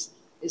that is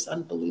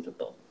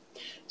unbelievable.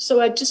 So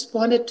I just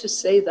wanted to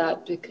say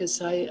that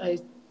because I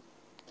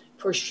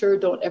for sure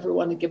don't ever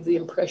want to give the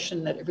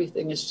impression that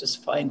everything is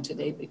just fine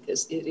today,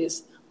 because it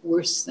is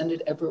worse than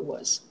it ever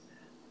was.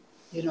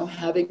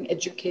 Having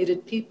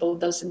educated people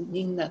doesn't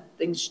mean that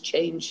things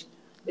change.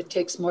 It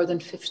takes more than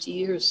 50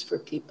 years for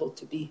people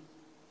to be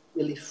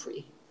really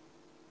free.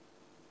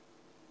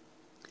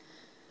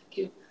 Thank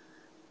you.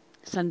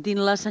 Sentint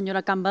la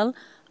senyora Campbell,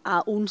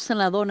 un se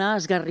n'adona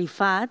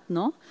esgarrifat,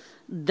 no?,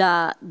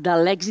 de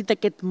l'èxit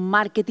d'aquest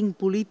màrqueting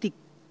polític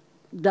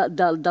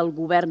del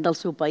govern del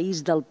seu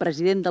país, del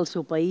president del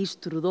seu país,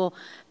 Trudeau,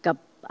 que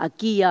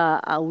aquí a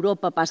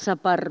Europa passa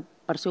per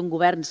ser un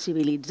govern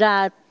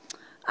civilitzat,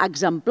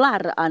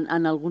 exemplar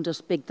en alguns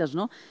aspectes.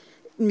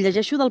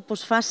 Llegeixo del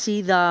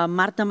postfaci de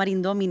Marta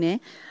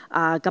Marín-Domine,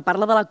 que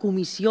parla de la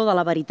Comissió de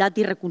la Veritat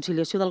i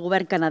Reconciliació del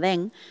Govern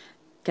canadenc,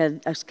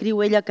 que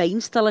escriu ella que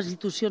insta les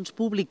institucions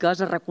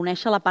públiques a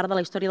reconèixer la part de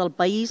la història del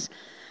país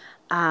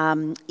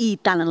i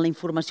tant en la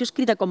informació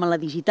escrita com en la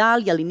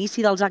digital i a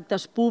l'inici dels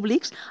actes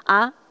públics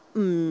a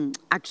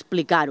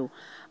explicar-ho.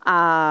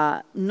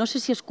 No sé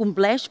si es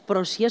compleix,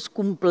 però si es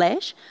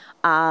compleix,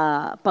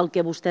 pel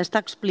que vostè està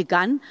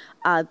explicant,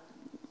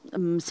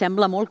 em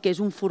sembla molt que és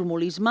un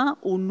formulisme,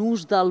 un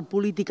ús del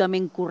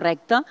políticament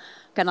correcte,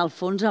 que en el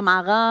fons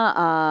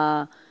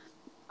amaga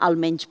el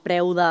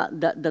menyspreu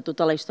de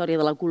tota la història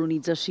de la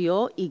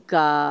colonització i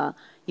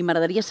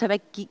m'agradaria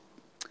saber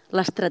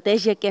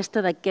l'estratègia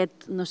aquesta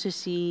d'aquest, no sé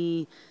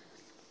si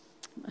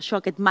això,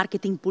 aquest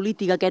màrqueting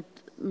polític,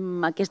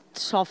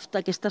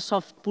 aquesta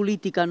soft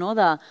política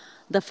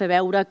de fer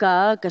veure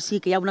que sí,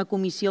 que hi ha una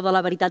comissió de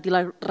la veritat i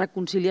la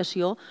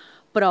reconciliació,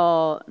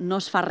 però no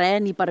es fa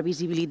res ni per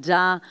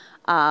visibilitzar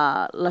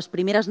les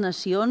primeres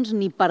nacions,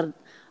 ni per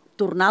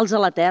tornar-los a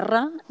la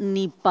terra,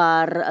 ni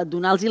per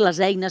donar-los les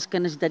eines que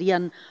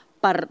necessitarien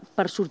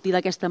per sortir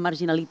d'aquesta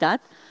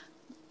marginalitat.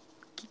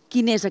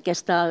 Quina és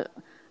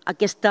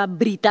aquesta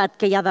veritat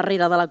que hi ha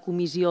darrere de la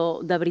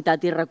Comissió de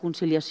Veritat i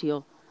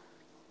Reconciliació?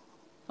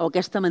 O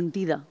aquesta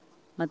mentida,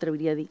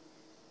 m'atreviria a dir.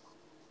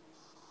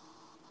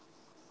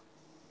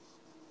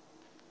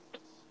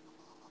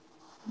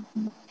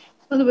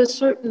 Well, there was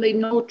certainly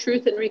no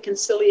truth and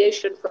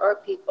reconciliation for our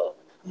people.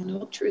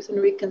 Truth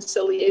and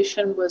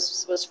reconciliation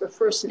was for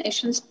First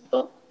Nations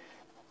people,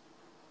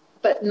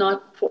 but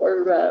not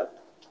for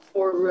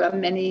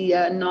many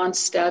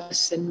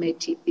non-status and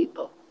Métis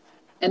people.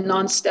 And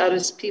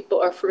non-status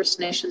people are First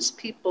Nations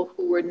people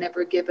who were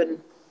never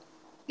given,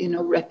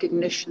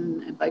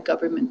 recognition by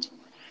government.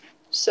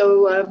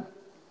 So,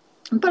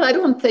 but I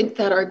don't think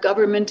that our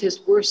government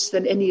is worse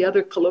than any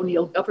other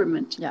colonial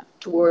government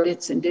toward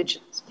its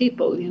Indigenous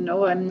people.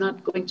 I'm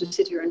not going to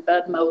sit here and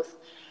badmouth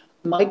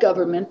my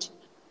government,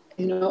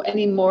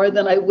 any more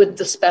than I would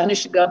the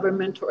Spanish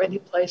government or any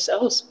place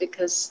else,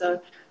 because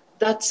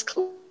that's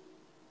clear.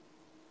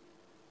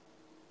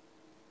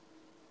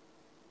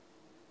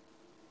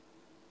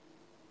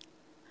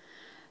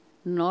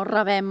 No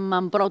rebem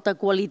amb prou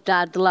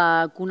qualitat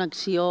la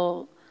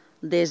connexió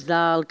des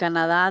del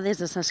Canadà, des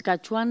de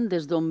Saskatchewan,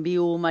 des d'on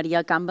viu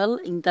Maria Campbell.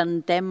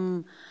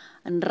 Intentem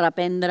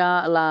reprendre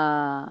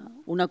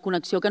una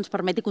connexió que ens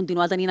permeti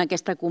continuar tenint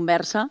aquesta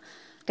conversa,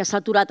 que s'ha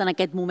aturat en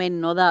aquest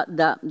moment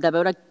de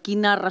veure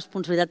quina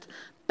responsabilitat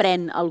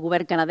pren el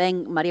govern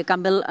canadenc. Maria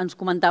Campbell ens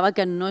comentava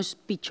que no és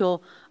pitjor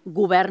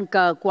govern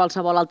que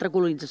qualsevol altre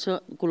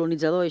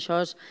colonitzador, i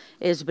això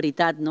és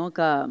veritat,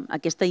 que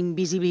aquesta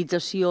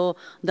invisibilització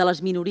de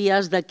les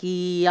minories, de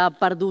qui ha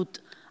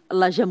perdut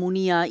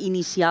l'hegemonia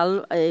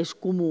inicial, és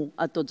comú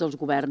a tots els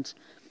governs.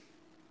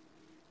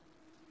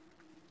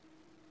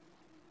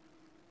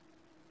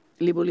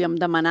 Li volíem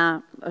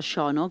demanar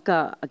això,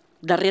 que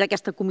darrere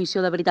aquesta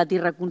Comissió de Veritat i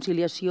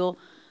Reconciliació,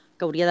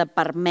 que hauria de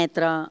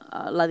permetre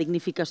la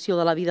dignificació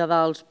de la vida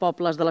dels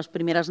pobles de les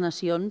primeres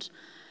nacions,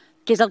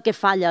 què és el que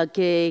falla,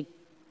 que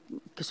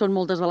són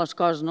moltes de les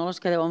coses les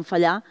que deuen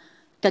fallar,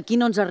 que aquí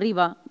no ens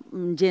arriba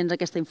gens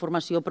aquesta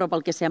informació, però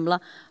pel que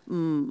sembla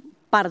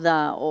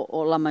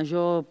o la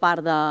major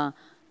part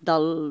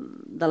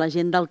de la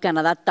gent del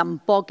Canadà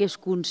tampoc és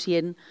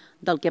conscient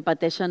del que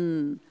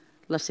pateixen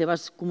les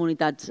seves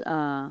comunitats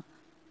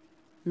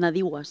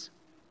nadiues,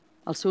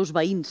 els seus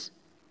veïns.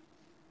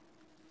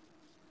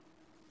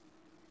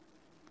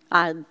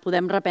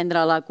 Podem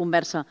reprendre la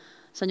conversa.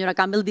 Senyora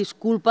Campbell,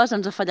 disculpes,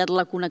 ens ha fallat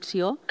la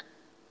connexió.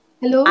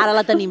 Ara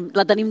la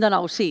tenim de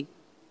nou, sí.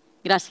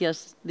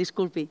 Gràcies,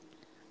 disculpi.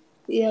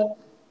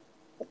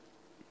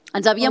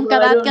 Ens havíem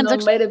quedat que ens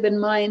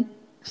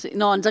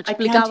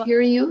explicava...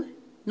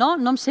 No,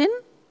 no em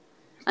sent?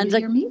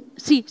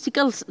 Sí, sí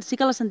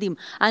que la sentim.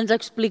 Ens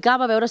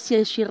explicava, a veure si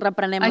així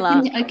reprenem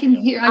la... I can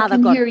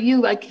hear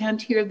you, I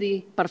can't hear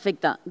the...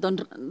 Perfecte,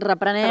 doncs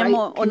reprenem...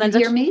 Can you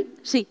hear me?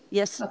 Sí,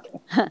 yes.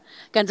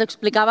 Que ens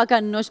explicava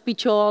que no és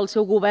pitjor el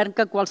seu govern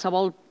que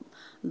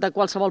de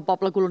qualsevol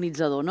poble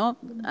colonitzador, no?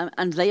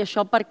 Ens deia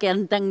això perquè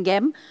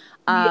entenguem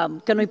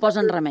que no hi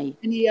posen remei.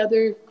 Any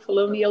other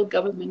colonial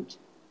government.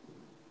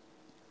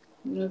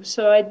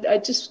 So I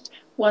just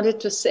wanted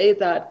to say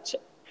that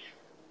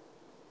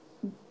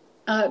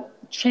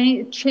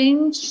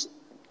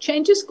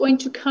change is going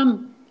to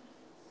come,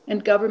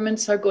 and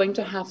governments are going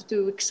to have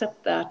to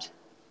accept that.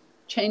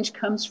 Change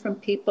comes from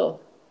people,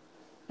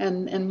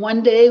 and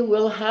one day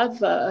we'll have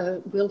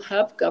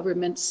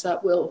governments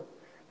that will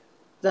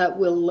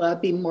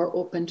be more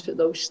open to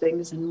those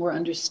things and more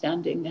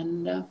understanding.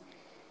 And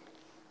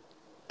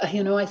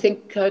I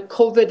think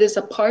COVID is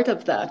a part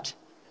of that.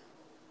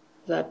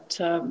 That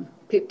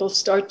people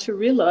start to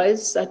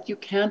realize that you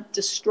can't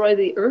destroy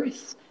the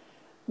earth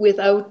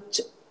without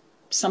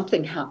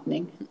something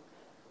happening.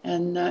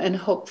 And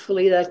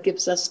hopefully that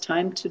gives us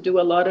time to do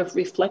a lot of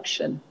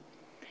reflection.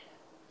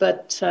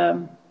 But,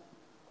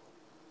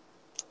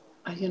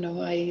 you know,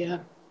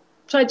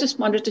 so I just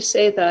wanted to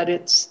say that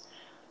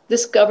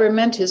this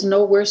government is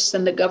no worse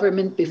than the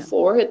government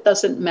before. It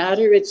doesn't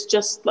matter. It's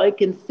just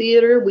like in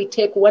theater, we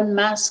take one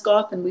mask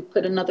off and we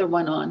put another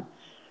one on.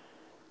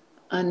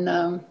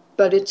 And,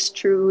 but it's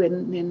true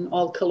in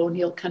all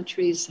colonial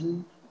countries,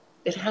 and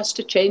it has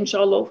to change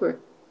all over.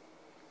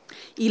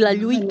 I la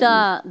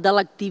lluita de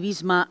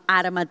l'activisme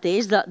ara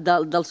mateix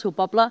del seu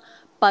poble,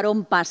 per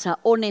on passa?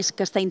 On és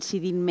que està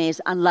incidint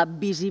més? En la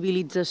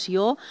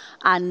visibilització,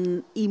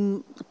 en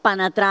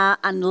penetrar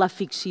en la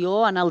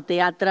ficció, en el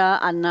teatre,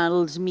 en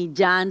els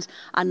mitjans,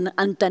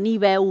 en tenir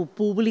veu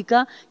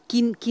pública?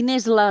 Quin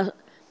és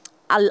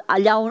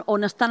allà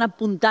on estan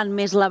apuntant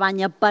més la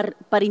banya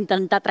per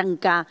intentar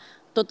trencar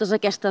totes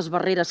aquestes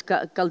barreres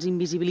que els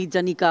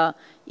invisibilitzen i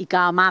que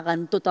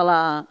amaguen tota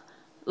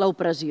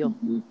l'opressió?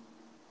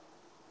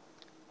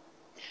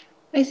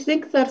 I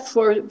think that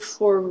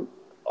for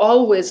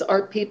always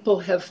our people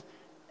have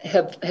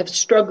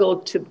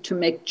struggled to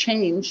make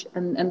change,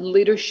 and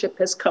leadership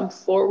has come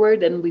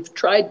forward, and we've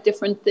tried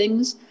different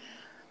things.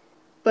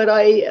 But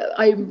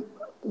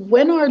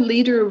when our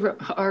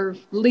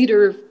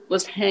leader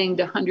was hanged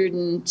 100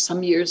 and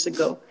some years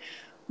ago,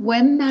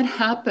 when that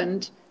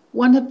happened,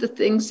 one of the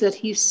things that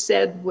he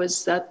said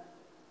was that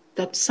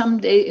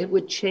someday it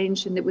would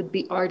change and it would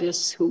be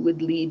artists who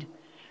would lead.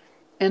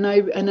 And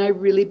I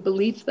really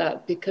believe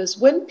that, because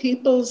when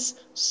people's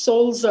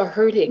souls are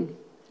hurting,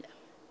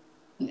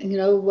 you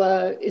know,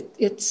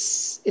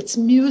 it's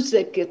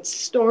music, it's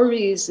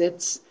stories,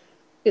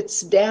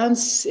 it's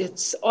dance,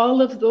 it's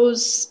all of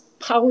those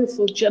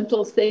powerful,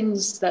 gentle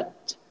things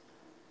that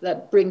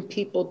bring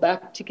people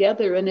back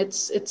together, and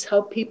it's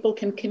how people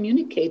can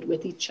communicate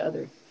with each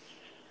other.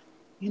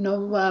 You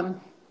know,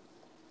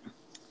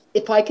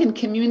 if I can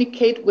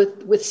communicate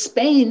with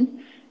Spain,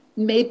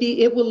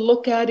 maybe it will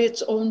look at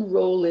its own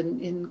role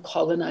in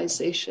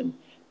colonization,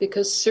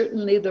 because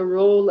certainly the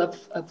role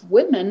of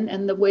women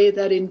and the way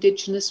that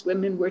indigenous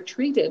women were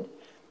treated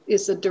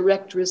is a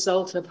direct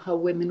result of how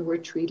women were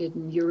treated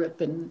in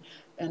Europe. And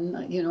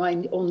you know,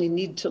 I only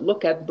need to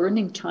look at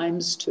burning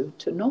times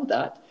to know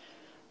that,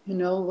 you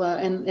know,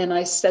 and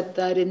I said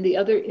that in the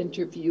other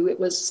interview. It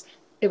was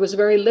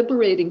very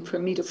liberating for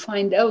me to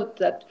find out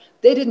that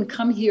they didn't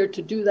come here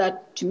to do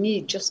that to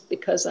me just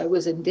because I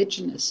was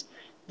indigenous.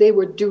 They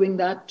were doing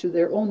that to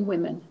their own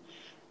women.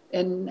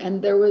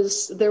 And there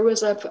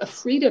was a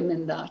freedom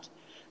in that.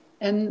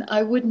 And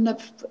I wouldn't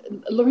have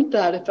learned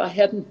that if I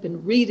hadn't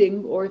been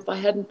reading, or if I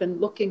hadn't been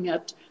looking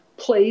at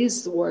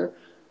plays, or,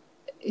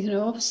 you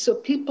know, so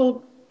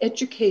people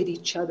educate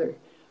each other.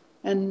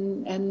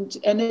 And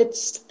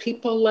it's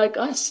people like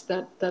us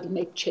that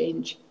make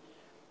change.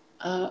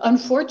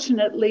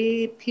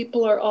 Unfortunately,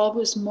 people are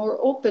always more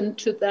open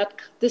to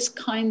this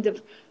kind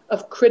of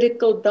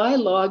critical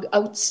dialogue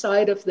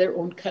outside of their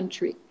own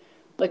country.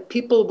 Like,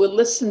 people will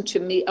listen to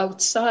me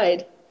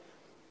outside,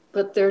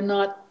 but they're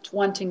not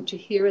wanting to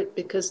hear it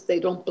because they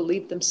don't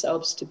believe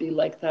themselves to be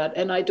like that.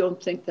 And I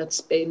don't think that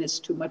Spain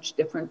is too much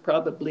different,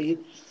 probably,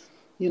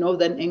 you know,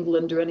 than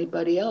England or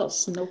anybody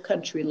else. No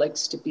country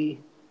likes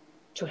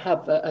to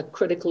have a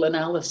critical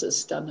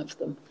analysis done of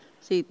them.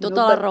 Sí,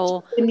 tota la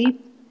raó.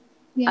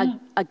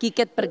 Aquí,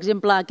 per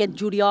exemple, aquest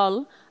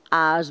juliol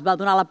es va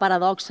donar la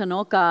paradoxa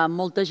que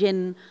molta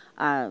gent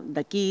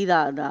d'aquí,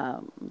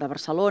 de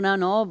Barcelona,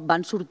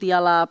 van sortir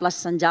a la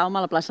plaça Sant Jaume,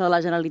 a la plaça de la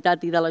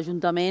Generalitat i de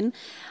l'Ajuntament,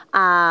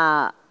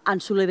 en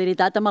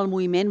solidaritat amb el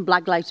moviment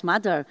Black Lives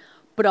Matter,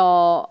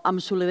 però amb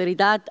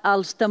solidaritat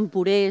als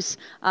temporers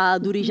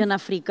d'origen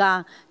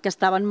africà que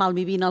estaven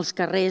malvivint als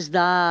carrers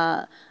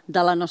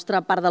de la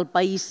nostra part del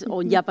país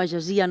on hi ha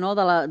pagesia,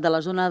 de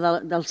la zona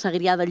del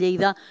Segrià de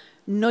Lleida.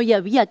 No hi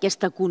havia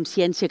aquesta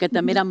consciència que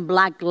també eren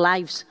Black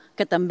Lives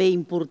que també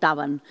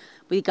importaven.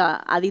 Vull dir que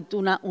ha dit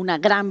una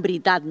gran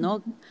veritat,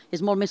 no?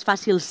 És molt més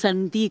fàcil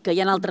sentir que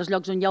hi ha altres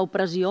llocs on hi ha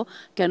opressió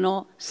que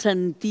no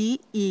sentir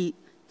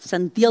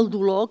el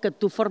dolor que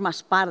tu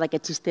formes part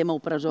d'aquest sistema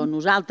opressor.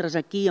 Nosaltres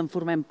aquí en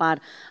formem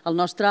part. El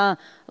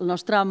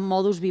nostre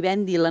modus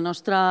vivendi, el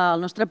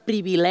nostre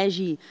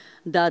privilegi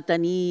de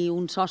tenir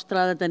un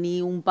sostre, de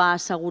tenir un pa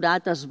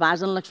assegurat, es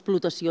basa en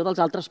l'explotació dels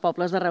altres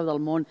pobles d'arreu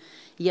del món.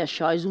 I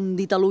això és un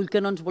dit a l'ull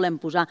que no ens volem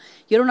posar.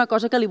 I era una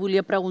cosa que li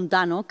volia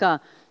preguntar, que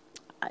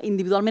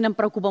individualment em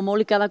preocupa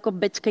molt i cada cop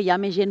veig que hi ha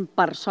més gent,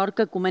 per sort,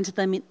 que comença a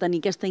tenir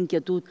aquesta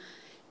inquietud.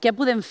 Què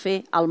podem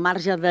fer al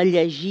marge de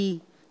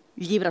llegir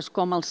llibres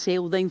com el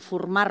seu,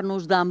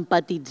 d'informar-nos,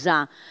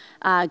 d'empatitzar?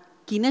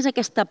 Quina és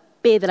aquesta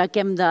pedra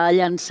que hem de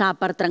llançar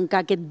per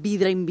trencar aquest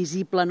vidre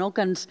invisible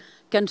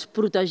que ens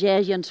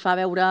protegeix i ens fa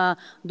veure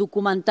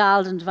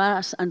documentals,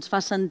 ens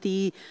fa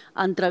sentir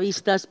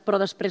entrevistes, però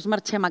després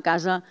marxem a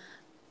casa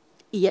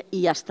i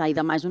ja està, i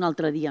demà és un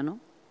altre dia, no?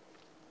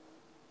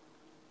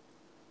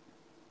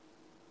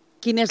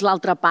 Quin és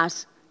l'altre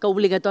pas que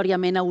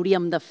obligatòriament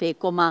hauríem de fer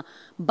com a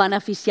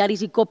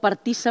beneficiaris i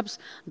copartíceps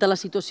de la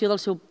situació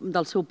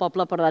del seu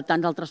poble, però de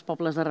tants altres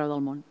pobles d'arreu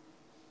del món?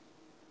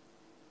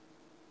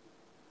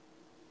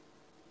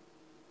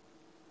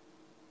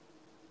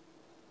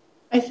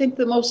 I think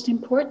the most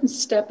important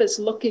step is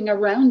looking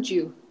around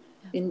you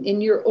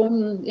in your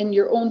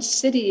own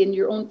city, in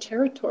your own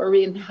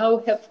territory, and how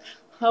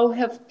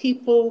have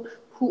people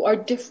who are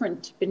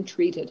different been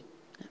treated?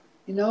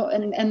 You know,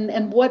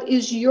 and what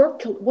is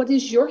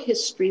your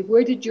history?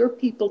 Where did your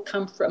people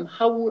come from?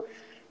 How,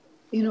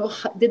 you know,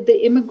 did they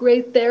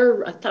immigrate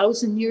there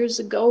 1,000 years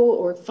ago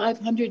or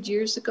 500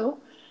 years ago?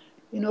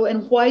 You know,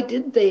 and why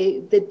did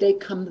they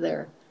come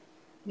there?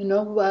 You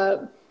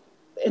know,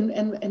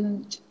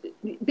 and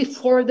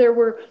before there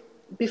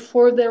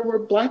were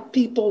black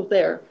people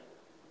there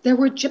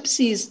were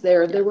gypsies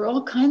there. There were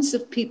all kinds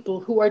of people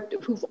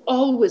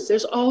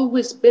there's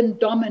always been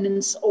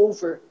dominance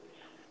over.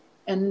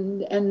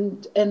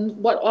 And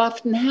what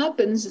often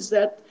happens is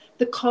that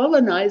the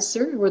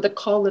colonizer or the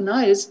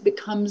colonized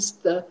becomes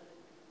the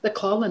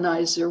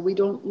colonizer. We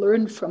don't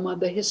learn from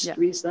other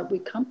histories that we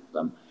come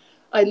from.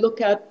 I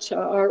look at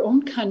our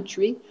own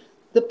country.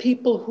 The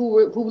people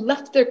who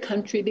left their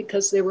country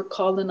because they were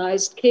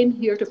colonized came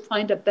here to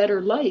find a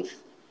better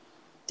life.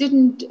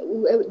 Wouldn't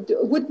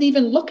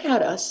even look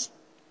at us,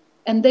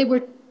 and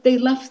they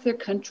left their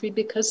country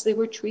because they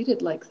were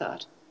treated like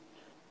that.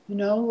 You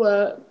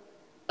know,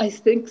 I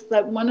think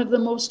that one of the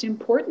most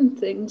important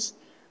things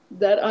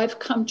that I've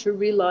come to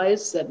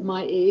realize at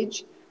my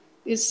age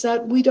is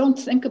that we don't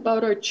think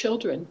about our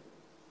children.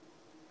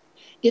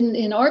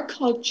 In our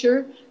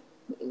culture,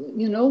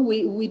 you know,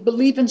 we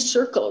believe in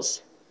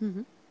circles.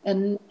 Mm-hmm.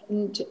 And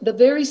the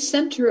very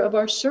center of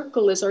our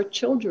circle is our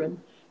children.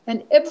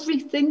 And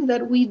everything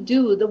that we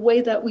do, the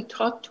way that we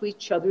talk to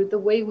each other, the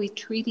way we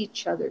treat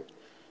each other,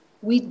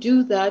 we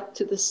do that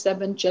to the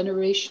 7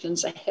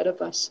 generations ahead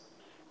of us.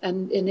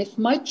 And if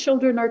my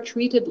children are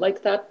treated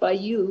like that by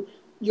you,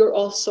 you're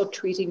also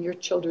treating your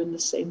children the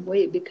same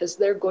way, because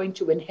they're going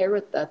to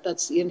inherit that.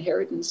 That's the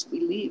inheritance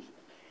we leave.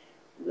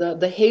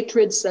 The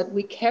hatreds that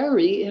we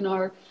carry in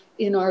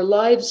our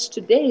lives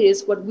today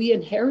is what we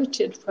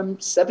inherited from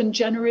 7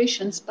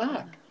 generations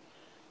back.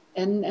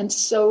 And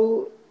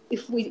so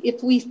if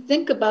we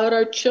think about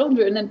our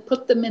children and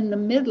put them in the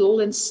middle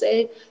and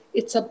say,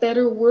 it's a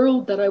better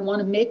world that I want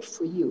to make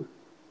for you,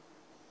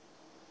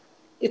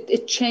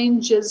 it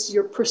changes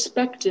your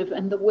perspective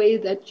and the way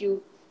that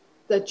you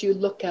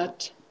look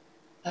at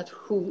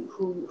who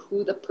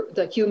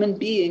the human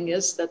being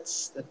is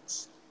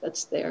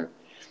that's there.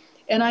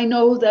 And I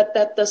know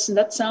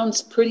that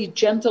sounds pretty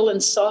gentle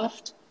and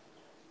soft,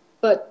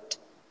 but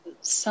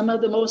some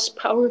of the most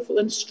powerful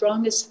and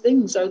strongest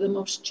things are the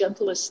most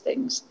gentlest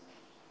things.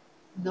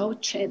 No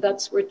change,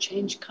 that's where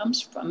change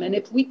comes from. And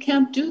if we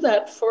can't do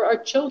that for our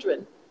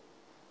children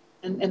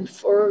and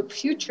for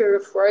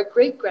our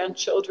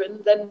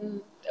great-grandchildren,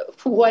 then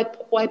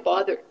why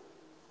bother?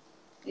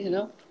 You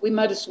know, we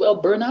might as well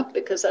burn up,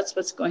 because that's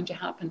what's going to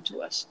happen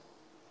to us.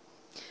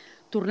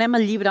 Tornem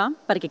al llibre,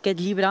 perquè aquest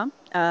llibre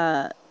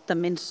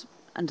també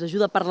ens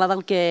ajuda a parlar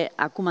del que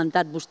ha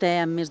comentat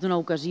vostè en més d'una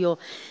ocasió,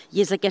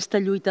 i és aquesta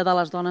lluita de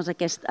les dones,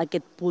 aquest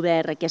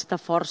poder, aquesta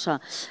força.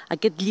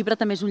 Aquest llibre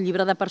també és un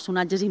llibre de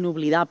personatges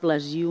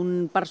inoblidables, i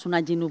un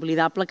personatge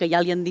inoblidable que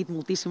ja li han dit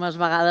moltíssimes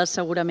vegades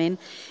segurament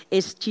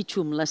és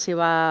Chichum, la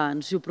seva,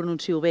 no sé si ho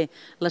pronuncio bé,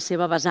 la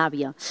seva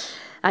besàvia.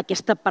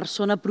 Aquesta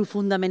persona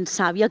profundament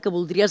sàvia que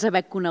voldries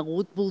haver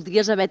conegut,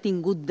 voldries haver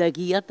tingut de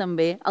guia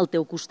també al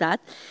teu costat,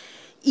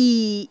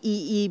 i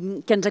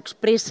que ens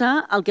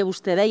expressa el que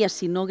vostè deia.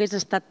 Si no hagués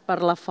estat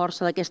per la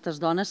força d'aquestes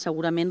dones,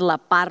 segurament la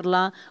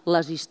parla,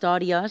 les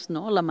històries,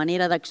 la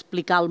manera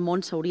d'explicar el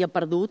món s'hauria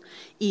perdut,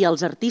 i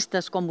els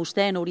artistes com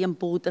vostè no haurien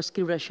pogut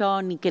escriure això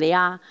ni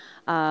crear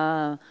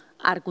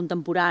art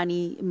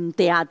contemporani,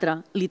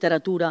 teatre,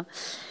 literatura.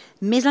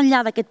 Més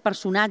enllà d'aquest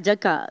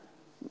personatge,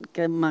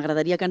 que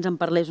m'agradaria que ens en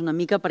parlés una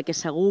mica, perquè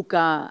segur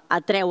que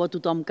atreu a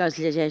tothom que es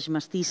llegeix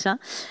Mestissa.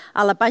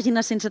 A la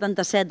pàgina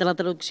 177 de la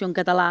traducció en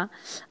català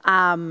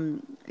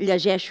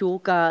llegeixo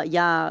que hi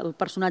ha el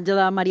personatge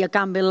de Maria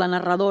Campbell, la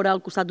narradora, al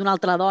costat d'una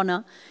altra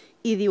dona,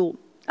 i diu: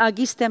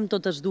 aquí estem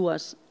totes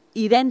dues,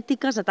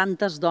 idèntiques a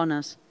tantes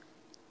dones.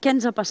 Què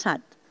ens ha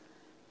passat?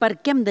 Per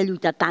què hem de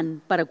lluitar tant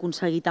per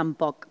aconseguir tan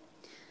poc?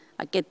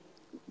 Aquest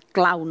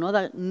clau,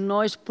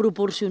 no és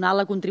proporcional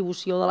la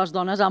contribució de les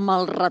dones amb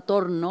el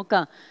retorn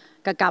que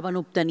acaben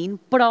obtenint,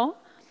 però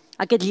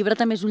aquest llibre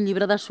també és un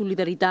llibre de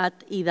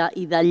solidaritat i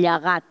de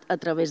llegat a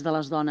través de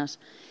les dones,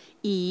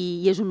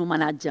 i és un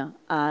homenatge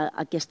a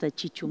aquesta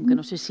Chichum, que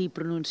no sé si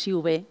pronuncio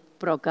bé,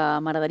 però que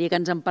m'agradaria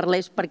que ens en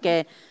parlés,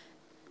 perquè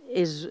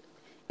és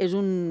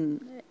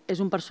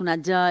un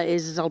personatge,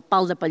 és el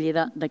pal de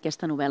paller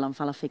d'aquesta novel·la, em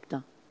fa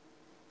l'efecte.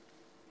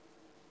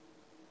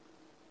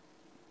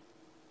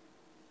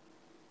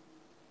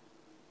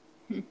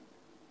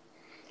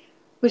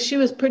 Well, she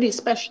was a pretty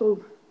special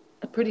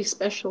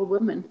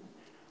woman.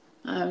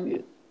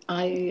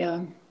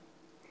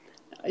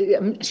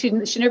 She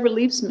never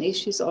leaves me.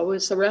 She's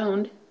always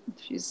around.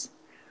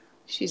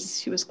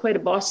 She was quite a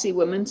bossy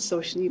woman,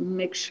 so she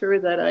makes sure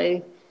that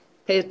I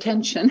pay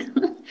attention.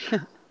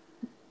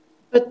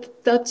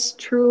 But that's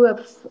true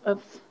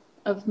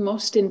of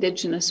most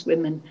indigenous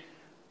women.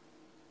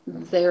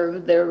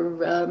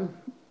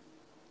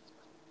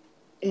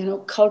 you know,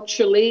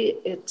 culturally,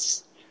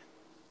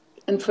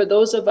 and for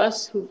those of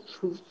us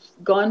who've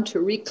gone to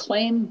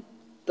reclaim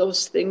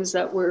those things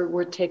that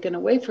were taken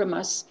away from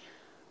us,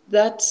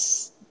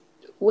 that's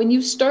when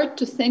you start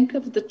to think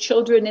of the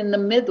children in the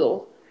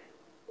middle,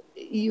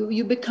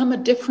 you become a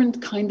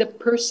different kind of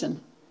person.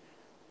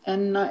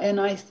 And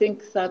I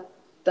think that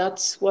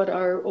that's what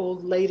our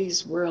old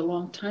ladies were a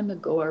long time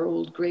ago, our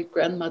old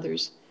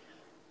great-grandmothers.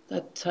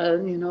 That,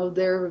 you know,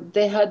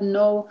 they had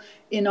no,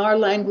 in our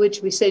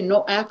language, we say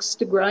no axe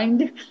to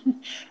grind.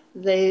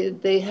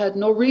 They had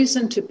no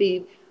reason to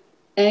be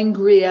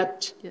angry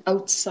at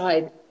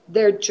outside.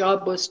 Their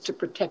job was to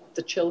protect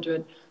the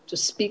children, to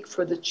speak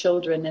for the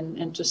children,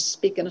 and to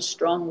speak in a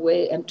strong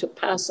way, and to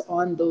pass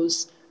on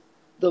those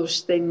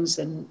things,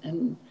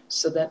 and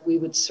so that we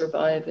would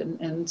survive.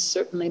 And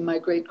certainly my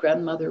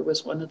great-grandmother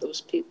was one of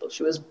those people.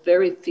 She was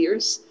very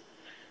fierce,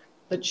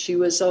 but she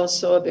was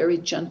also a very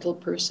gentle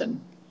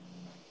person.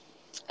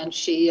 And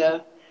she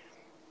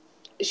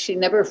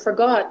never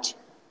forgot,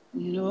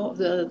 you know,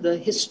 the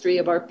history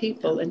of our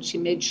people, and she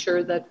made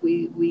sure that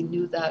we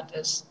knew that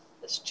as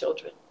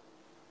children.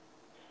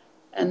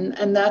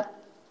 And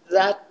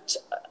that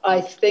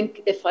I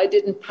think if I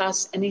didn't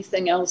pass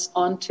anything else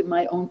on to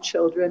my own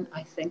children,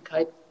 I think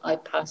I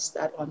passed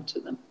that on to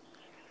them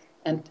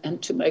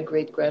and to my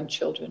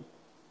great-grandchildren.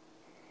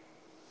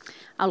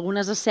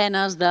 Algunes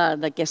escenes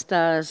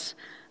d'aquestes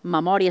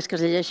memòries que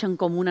es llegeixen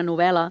com una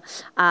novel·la,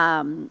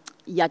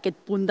 hi ha aquest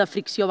punt de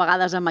fricció a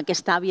vegades amb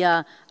aquesta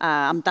àvia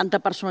amb tanta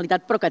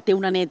personalitat, però que té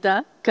una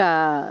neta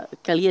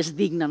que li és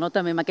digna, no?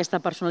 També amb aquesta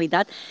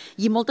personalitat.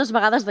 I moltes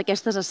vegades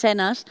d'aquestes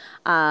escenes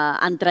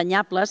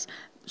entranyables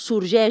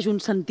sorgeix un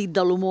sentit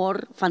de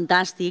l'humor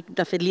fantàstic.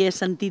 De fet, li he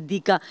sentit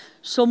dir que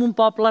som un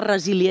poble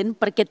resilient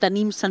perquè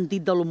tenim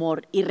sentit de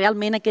l'humor. I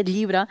realment aquest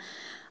llibre,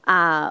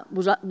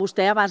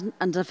 vostè abans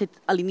ens ha fet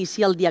a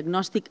l'inici el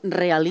diagnòstic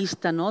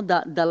realista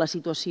de la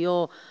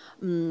situació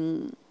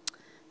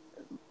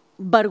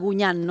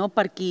vergonyant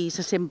per qui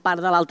se sent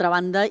part de l'altra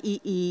banda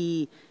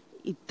i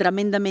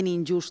tremendament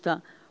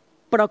injusta,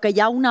 però que hi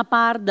ha una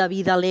part de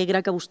vida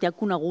alegre que vostè ha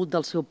conegut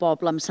del seu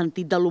poble, amb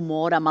sentit de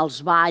l'humor, amb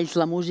els balls,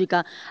 la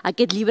música.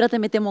 Aquest llibre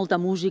també té molta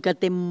música,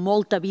 té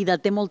molta vida,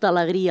 té molta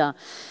alegria.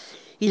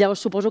 I llavors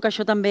suposo que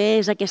això també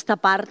és aquesta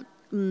part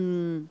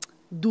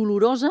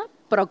dolorosa,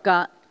 però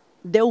que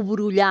deu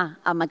brollar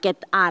amb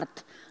aquest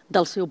art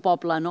del seu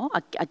poble, no?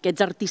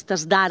 Aquests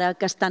artistes d'ara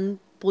que estan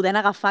podent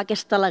agafar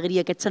aquesta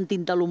alegria, aquest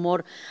sentit de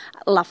l'humor,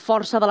 la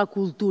força de la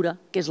cultura,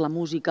 que és la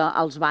música,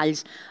 els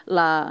balls,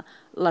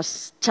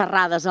 les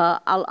xerrades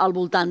al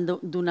voltant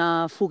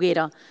d'una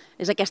foguera.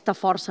 És aquesta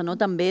força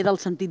també del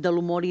sentit de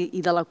l'humor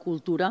i de la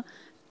cultura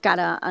que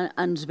ara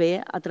ens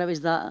ve a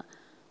través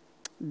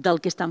del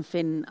que estan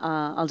fent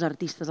els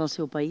artistes al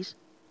seu país.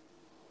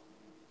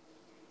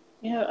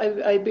 Yeah,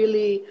 I've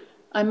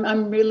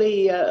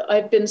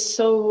been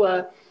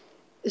so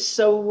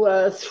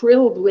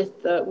thrilled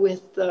with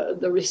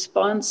the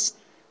response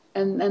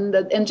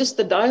and just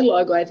the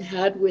dialogue I've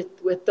had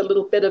with the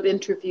little bit of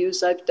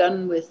interviews I've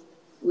done with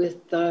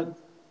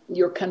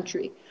your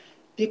country,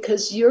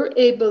 because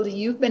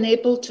you've been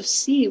able to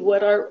see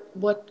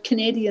what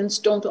Canadians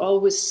don't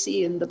always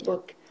see in the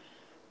book.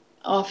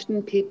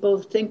 Often people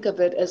think of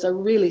it as a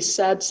really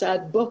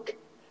sad book.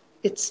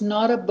 It's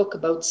not a book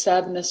about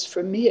sadness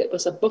for me. It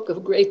was a book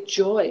of great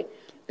joy,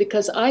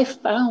 because I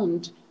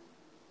found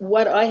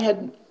what I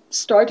had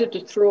started to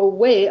throw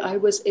away, I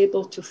was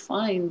able to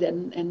find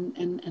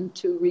and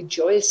to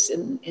rejoice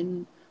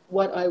in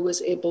what I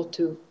was able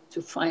to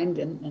find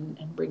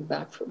and bring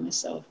back for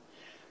myself.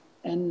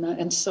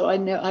 And so I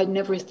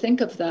never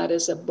think of that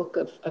as a book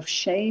of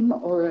shame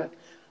or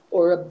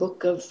a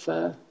book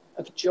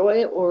of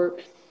joy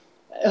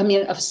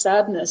of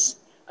sadness.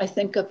 I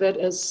think of it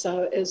as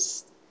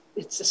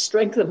it's the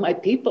strength of my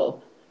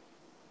people,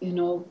 you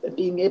know,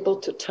 being able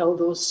to tell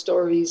those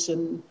stories.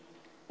 And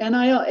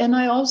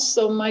I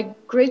also, my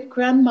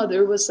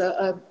great-grandmother was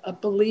a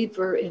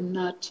believer in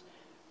that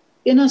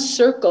in a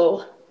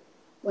circle,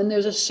 when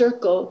there's a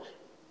circle,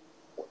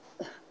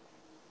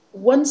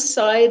 one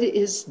side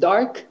is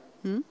dark,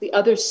 the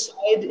other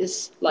side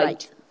is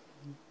light.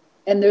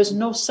 And there's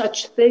no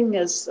such thing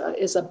as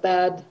a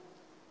bad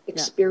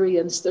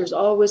experience. Yeah. There's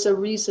always a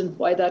reason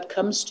why that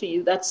comes to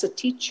you. That's a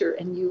teacher.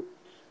 And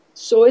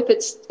so if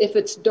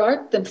it's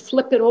dark, then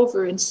flip it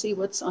over and see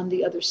what's on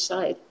the other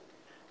side.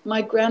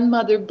 My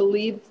grandmother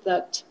believed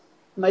that,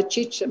 my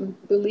chichim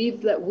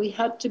believed that we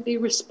had to be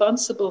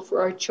responsible for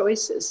our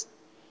choices.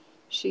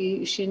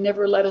 She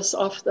never let us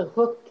off the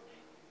hook.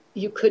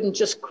 You couldn't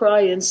just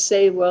cry and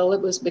say, well,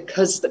 it was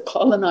because the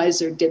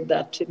colonizer did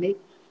that to me.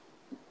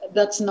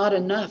 That's not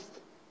enough,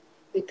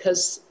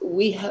 because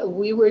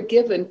we were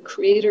given,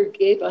 Creator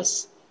gave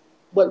us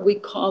what we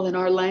call in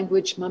our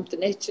language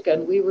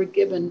Mamtanechigan. We were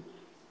given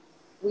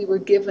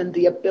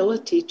the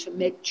ability to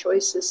make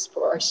choices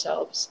for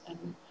ourselves,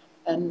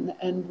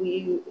 and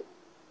we,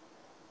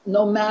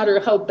 no matter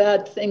how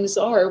bad things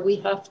are, we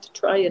have to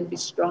try and be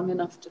strong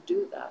enough to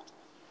do that.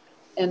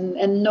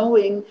 And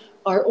knowing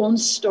our own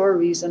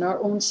stories and our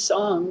own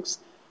songs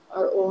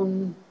our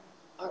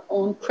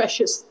own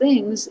precious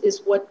things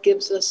is what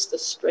gives us the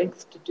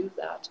strength to do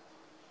that,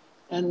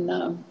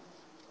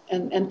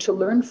 and to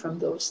learn from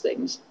those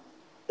things.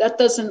 That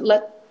doesn't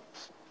let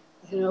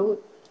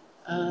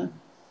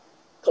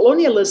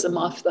colonialism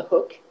off the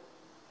hook,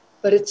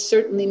 but it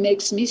certainly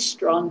makes me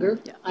stronger.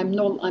 Yeah. I'm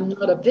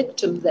not a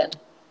victim then,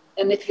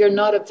 and if you're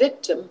not a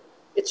victim,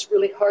 it's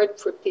really hard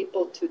for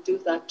people to do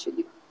that to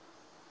you.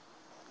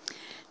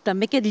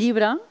 També aquest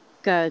llibre,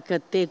 que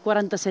té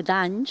 47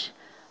 anys,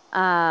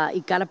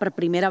 i que ara per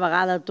primera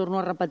vegada, torno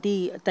a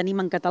repetir, tenim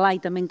en català i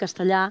també en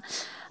castellà,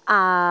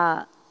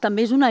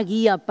 també és una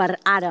guia per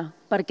ara,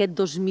 per aquest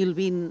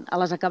 2020, a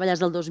les acaballes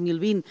del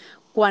 2020,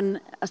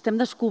 quan estem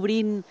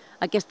descobrint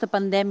aquesta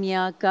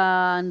pandèmia que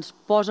ens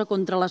posa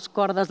contra les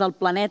cordes del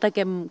planeta,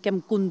 que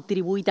hem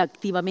contribuït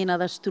activament a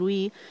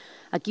destruir.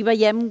 Aquí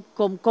veiem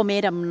com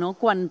érem,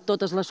 quan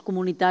totes les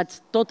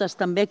comunitats, totes,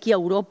 també aquí a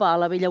Europa, a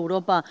la vella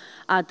Europa,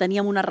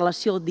 teníem una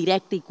relació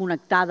directa i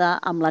connectada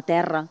amb la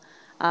terra.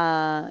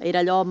 Era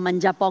allò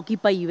menjar poc i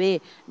pair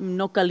bé,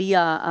 no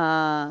calia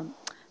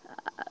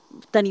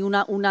tenir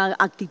una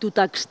actitud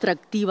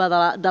extractiva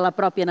de la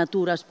pròpia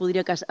natura. Es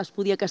podia caçar,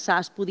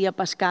 es podia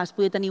pescar, es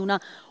podia tenir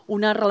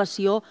una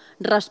relació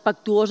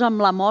respectuosa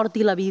amb la mort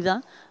i la vida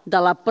de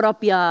la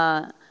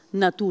pròpia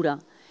natura.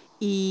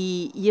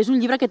 I és un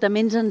llibre que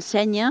també ens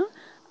ensenya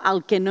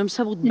el que no hem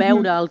sabut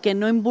veure, el que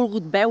no hem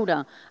volgut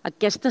veure,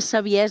 aquesta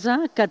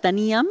saviesa que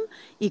teníem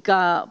i que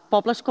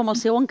pobles com el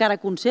seu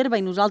encara conserva,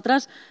 i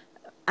nosaltres,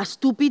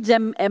 estúpids,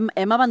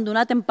 hem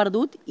abandonat, hem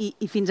perdut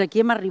i fins aquí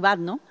hem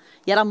arribat, no?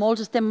 I ara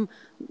molts estem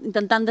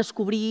intentant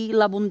descobrir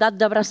la bondat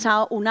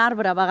d'abraçar un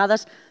arbre. A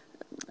vegades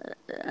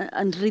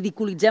ens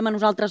ridiculitzem a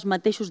nosaltres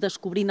mateixos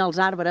descobrint els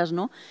arbres,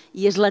 no?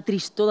 I és la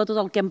tristor de tot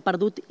el que hem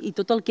perdut i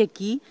tot el que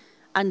aquí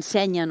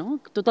ensenya, no?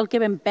 Tot el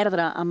que vam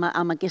perdre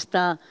amb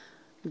aquesta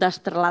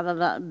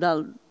destralada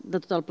de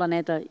tot el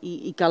planeta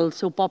i que el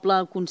seu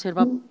poble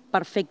conserva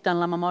perfecte en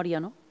la memòria,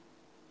 no?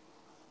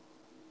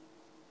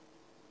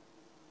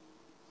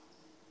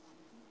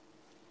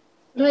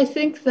 I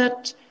think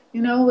that,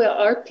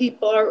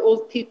 our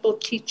old people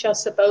teach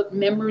us about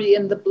memory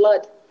in the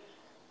blood.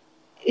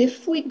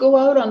 If we go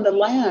out on the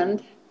land,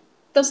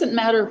 it doesn't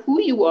matter who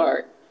you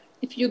are.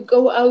 If you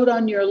go out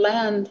on your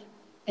land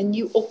and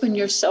you open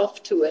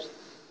yourself to it,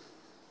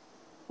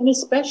 and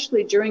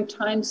especially during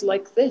times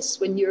like this,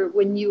 when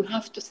you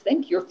have to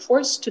think, you're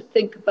forced to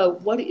think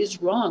about what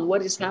is wrong,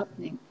 what is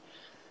happening.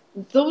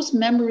 Those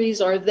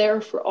memories are there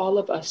for all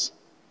of us.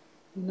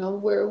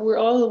 We're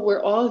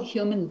all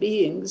human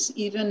beings,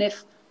 even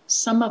if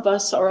some of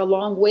us are a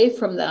long way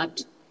from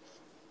that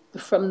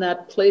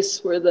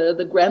place where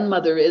the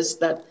grandmother is,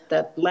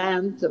 that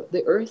land,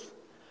 the earth.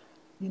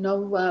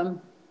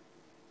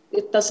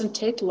 It doesn't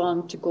take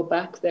long to go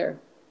back there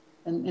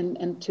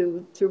and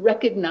to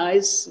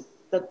recognize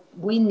that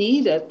we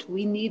need it.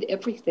 We need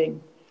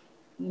everything.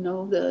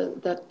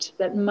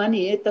 That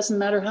money, it doesn't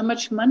matter how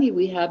much money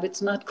we have,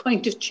 it's not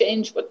going to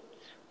change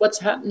what's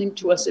happening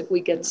to us if we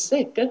get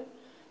sick.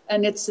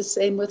 And it's the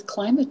same with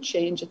climate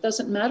change. It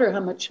doesn't matter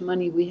how much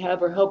money we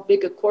have or how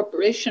big a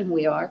corporation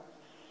we are.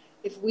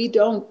 If we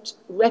don't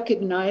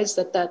recognize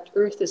that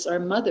earth is our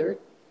mother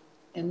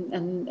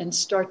and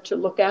start to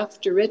look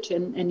after it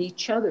and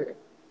each other,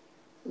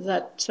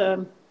 that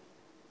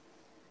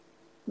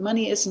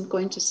money isn't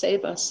going to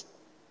save us.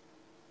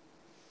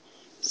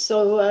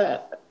 So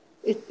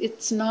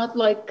it's not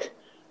like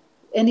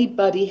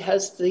anybody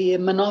has the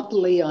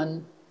monopoly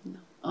on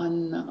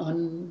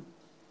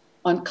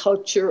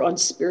culture, on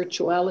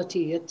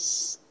spirituality.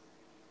 It's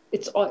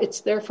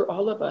there for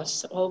all of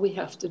us. All we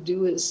have to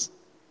do is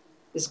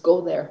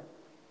go there.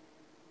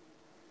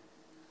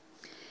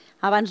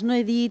 Abans no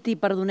he dit, i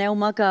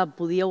perdoneu-me, que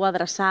podíeu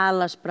adreçar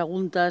les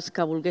preguntes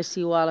que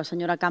volguéssiu a la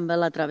senyora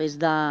Campbell a través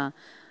del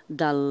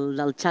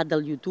xat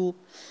del YouTube.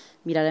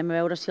 Mirarem a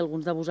veure si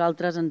alguns de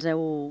vosaltres ens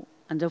heu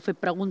fet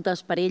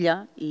preguntes per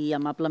ella i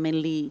amablement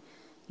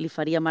li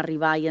faríem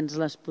arribar i ens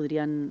la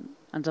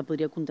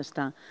podria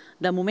contestar.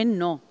 De moment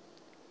no,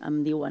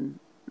 em diuen.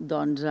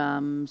 Doncs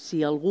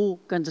si algú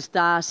que ens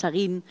està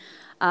seguint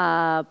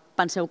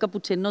penseu que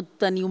potser no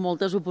teniu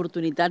moltes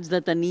oportunitats de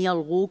tenir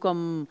algú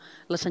com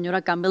la senyora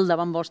Campbell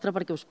davant vostra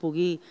perquè us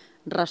pugui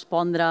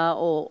respondre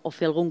o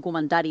fer algun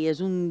comentari. És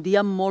un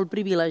dia molt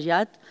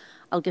privilegiat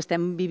el que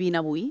estem vivint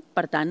avui.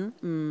 Per tant,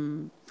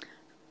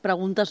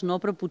 preguntes no,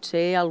 però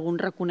potser algun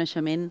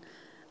reconeixement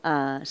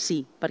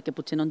sí, perquè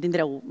potser no en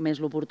tindreu més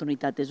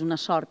l'oportunitat. És una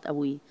sort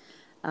avui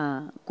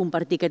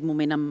compartir aquest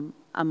moment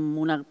amb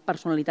una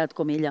personalitat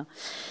com ella.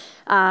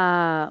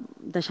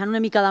 Deixant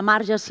una mica de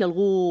marge, si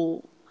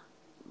algú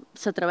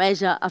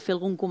s'atreveix a fer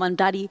algun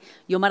comentari,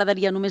 jo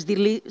m'agradaria només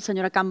dir-li,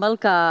 senyora Campbell,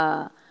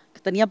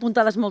 que tenia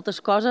apuntades moltes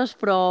coses,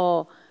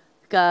 però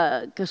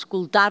que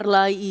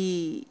escoltar-la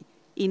i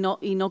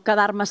no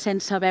quedar-me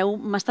sense veu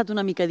m'ha estat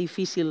una mica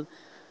difícil,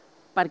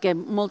 perquè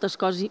moltes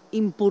coses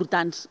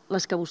importants,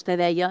 les que vostè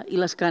deia, i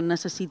les que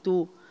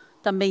necessito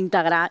també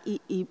integrar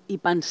i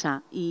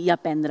pensar i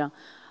aprendre.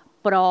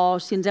 Però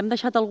si ens hem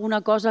deixat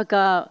alguna cosa que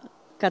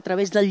a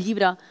través del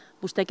llibre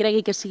vostè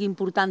cregui que sigui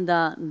important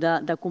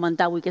de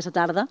comentar avui aquesta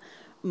tarda,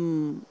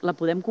 la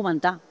podem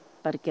comentar,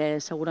 perquè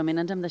segurament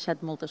ens hem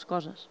deixat moltes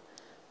coses.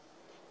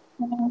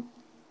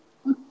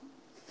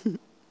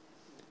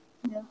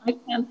 Yeah,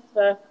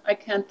 I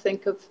can't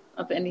think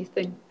of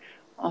anything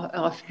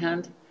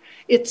offhand.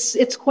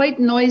 It's quite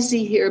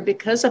noisy here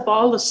because of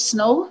all the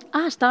snow.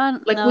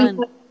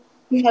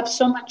 We have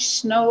so much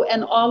snow,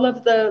 and all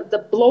of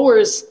the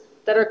blowers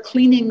that are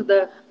cleaning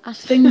the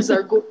things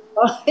are going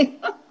by.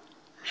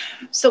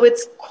 So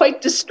it's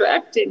quite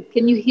distracting.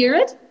 Can you hear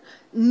it?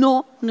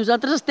 No,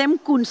 nosaltres estem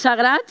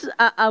consagrats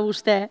a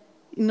vostè.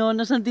 No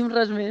sentim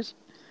res més.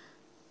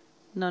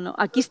 No.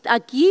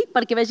 Aquí,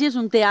 perquè vegi, és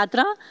un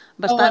teatre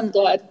bastant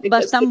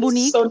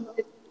bonic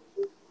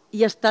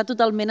i està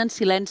totalment en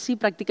silenci,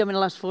 pràcticament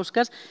a les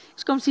fosques.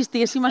 És com si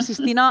estiguéssim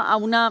assistint a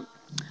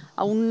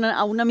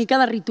una mica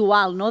de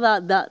ritual,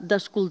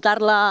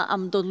 d'escoltar-la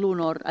amb tot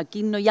l'honor.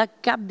 Aquí no hi ha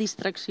cap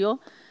distracció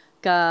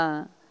que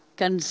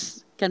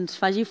ens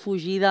faci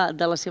fugir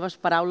de les seves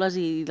paraules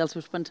i dels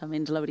seus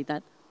pensaments, la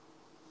veritat.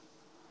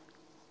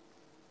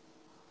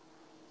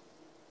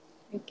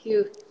 Thank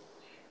you.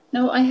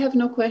 No, I have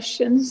no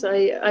questions.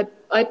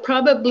 I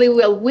probably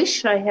will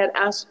wish I had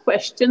asked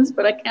questions,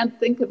 but I can't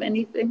think of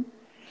anything.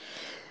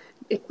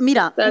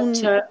 Mira,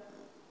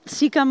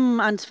 sí que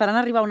ens faran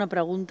arribar una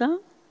pregunta.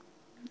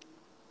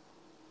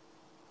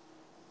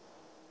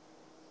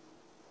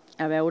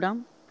 A veure.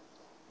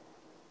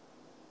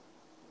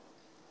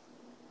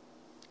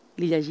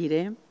 Li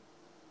llegiré.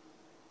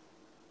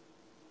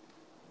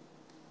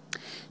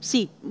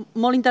 Sí,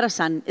 molt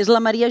interessant. És la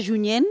Maria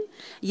Junyent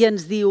i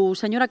ens diu: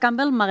 senyora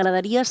Campbell,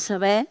 m'agradaria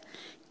saber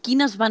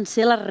quines van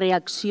ser les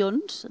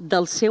reaccions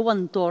del seu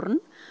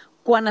entorn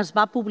quan es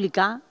va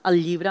publicar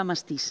el llibre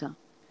Mestissa.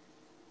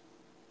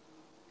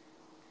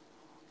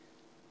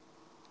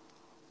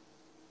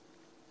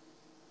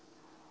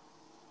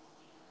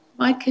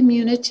 My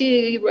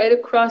community right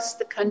across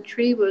the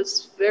country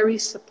was very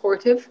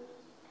supportive.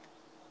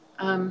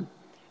 I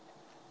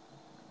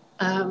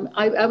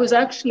was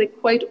actually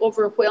quite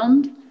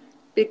overwhelmed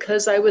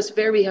because I was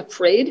very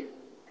afraid.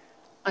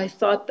 I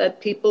thought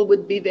that people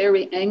would be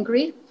very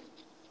angry.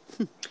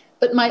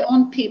 But my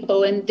own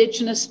people,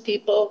 indigenous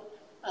people,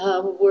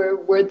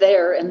 were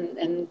there,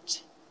 and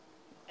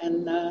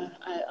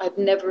I've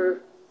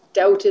never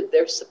doubted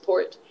their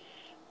support.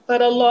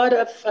 But a lot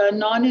of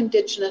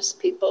non-indigenous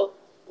people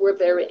were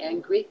very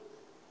angry,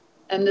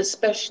 and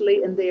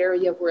especially in the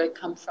area where I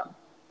come from.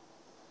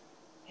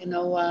 You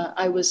know,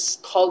 I was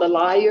called a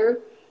liar.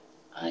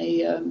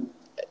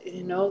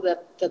 You know,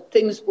 that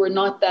things were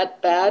not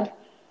that bad.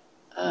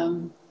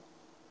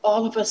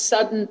 All of a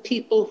sudden,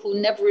 people who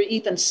never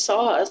even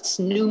saw us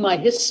knew my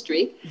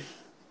history,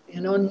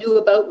 you know, knew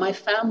about my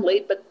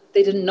family, but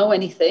they didn't know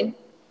anything.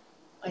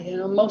 You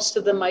know, most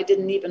of them I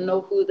didn't even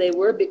know who they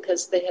were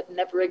because they had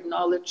never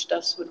acknowledged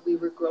us when we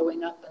were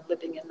growing up and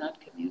living in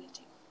that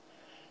community.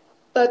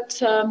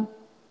 But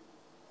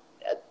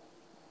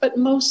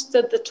most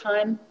of the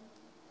time,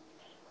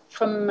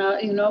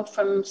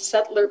 from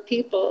settler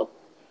people,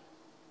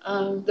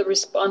 the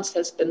response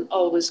has been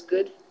always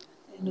good.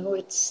 You know,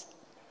 it's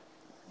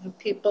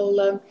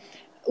people.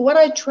 What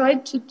I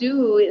tried to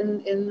do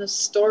in the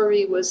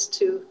story was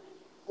to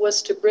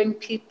bring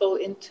people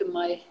into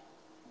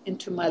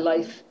my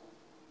life.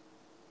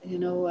 You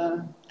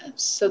know,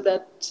 so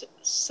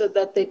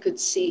that they could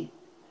see.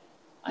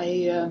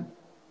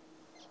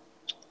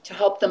 To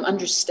help them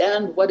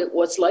understand what it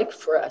was like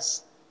for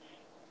us.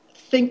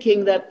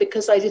 Thinking that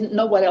because I didn't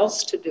know what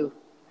else to do.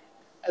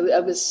 I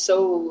was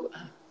so,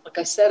 like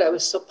I said, I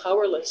was so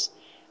powerless.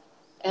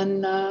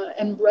 And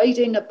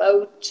writing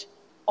about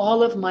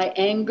all of my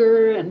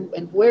anger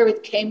and where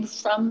it came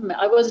from.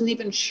 I wasn't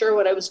even sure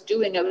what I was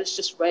doing. I was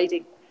just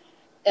writing.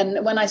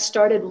 And when I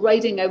started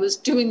writing, I was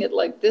doing it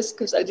like this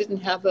because I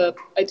didn't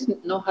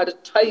know how to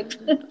type,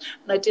 and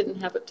I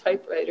didn't have a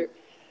typewriter.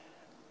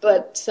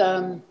 But,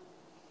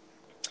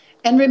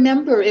 and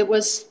remember, it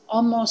was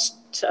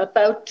almost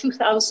about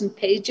 2,000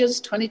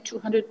 pages,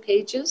 2,200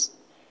 pages,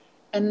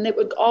 and it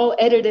would all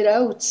edit it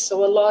out.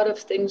 So a lot of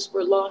things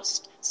were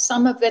lost.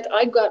 Some of it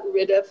I got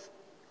rid of,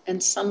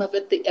 and some of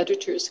it the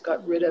editors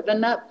got rid of.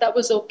 And that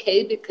was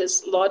okay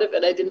because a lot of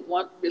it I didn't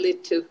want really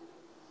to,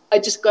 I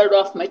just got it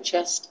off my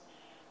chest.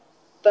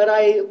 But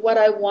what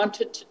I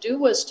wanted to do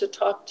was to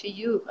talk to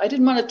you. I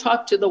didn't want to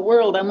talk to the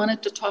world. I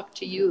wanted to talk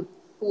to you,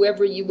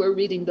 whoever you were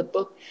reading the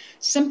book,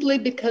 simply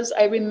because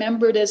I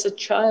remembered as a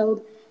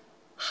child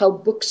how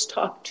books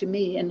talked to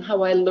me and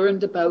how I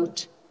learned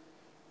about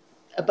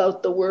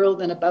the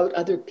world and about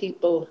other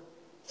people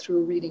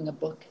through reading a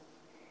book.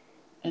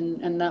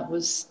 And that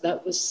was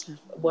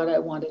what I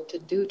wanted to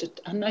do.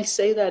 And I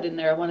say that in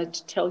there. I wanted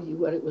to tell you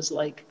what it was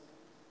like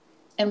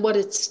and what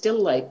it's still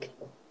like.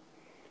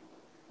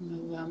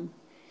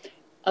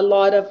 A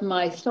lot of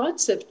my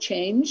thoughts have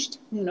changed.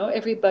 You know,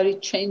 everybody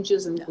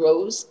changes and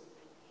grows.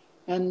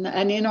 And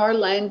in our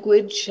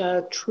language,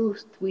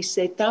 truth, we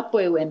say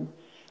tapuewin.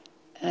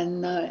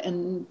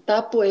 And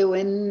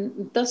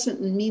tapuewin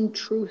doesn't mean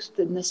truth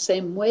in the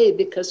same way,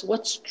 because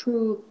what's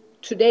true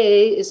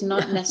today is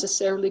not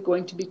necessarily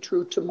going to be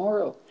true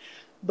tomorrow.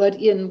 But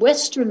in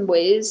Western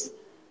ways,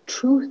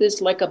 truth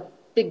is like a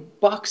big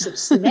box of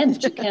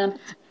cement. You can't,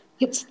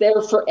 it's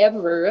there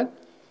forever.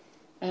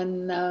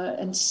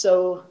 And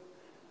so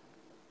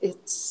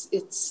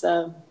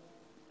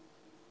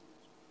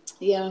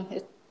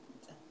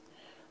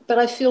but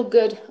I feel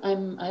good.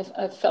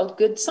 I've felt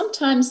good.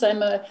 Sometimes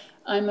I'm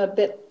a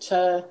bit,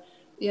 I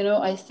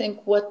think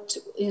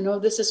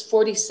this is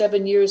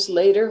 47 years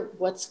later,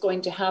 what's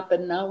going to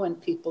happen now when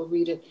people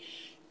read it?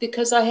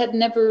 Because I had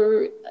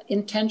never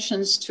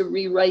intentions to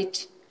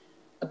rewrite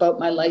about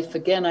my life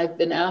again. I've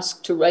been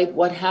asked to write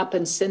what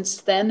happened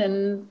since then,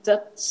 and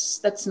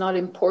that's not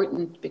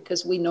important,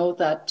 because we know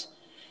that,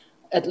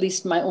 at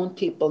least my own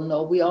people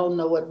know, we all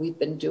know what we've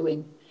been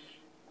doing.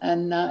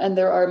 And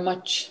there are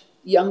much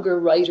younger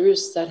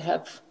writers that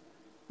have,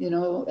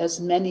 as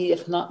many,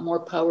 if not more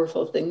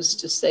powerful things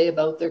to say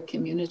about their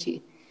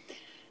community.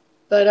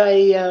 But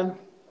I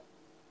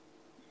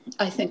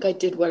think I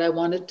did what I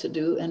wanted to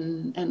do,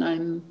 and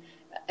I'm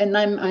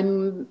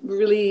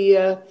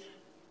really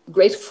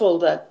grateful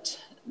that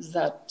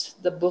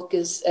the book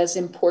is as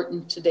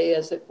important today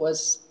as it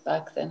was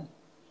back then,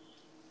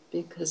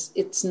 because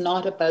it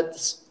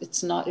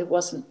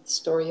wasn't a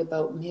story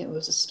about me, it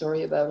was a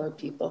story about our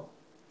people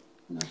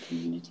and our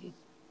community.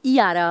 I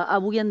ara,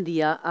 avui en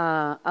dia,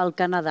 al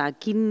Canadà,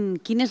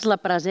 quina és la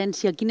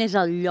presència, quin és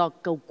el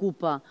lloc que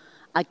ocupa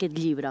aquest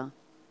llibre,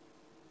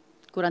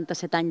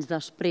 47 anys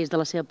després de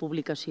la seva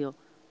publicació?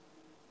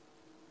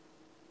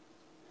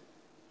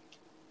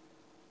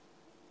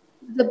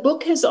 The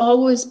book has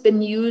always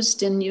been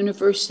used in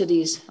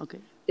universities. Okay.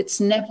 It's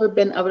never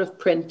been out of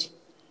print.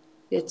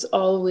 It's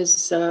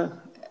always,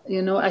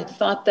 I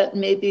thought that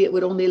maybe it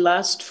would only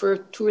last for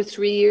 2 or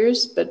 3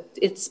 years, but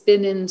it's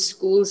been in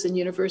schools and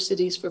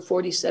universities for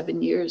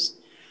 47 years.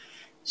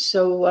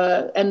 So,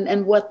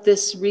 and what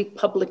this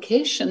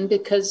republication,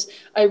 because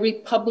I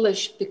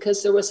republished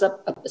because there was a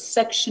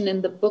section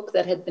in the book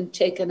that had been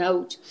taken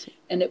out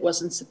and it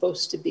wasn't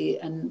supposed to be,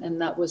 and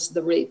that was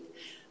the rape.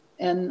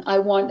 And I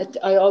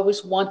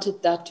always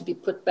wanted that to be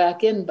put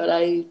back in, but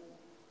I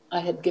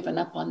had given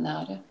up on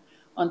that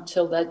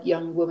until that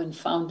young woman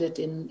found it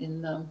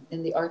in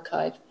the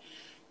archive.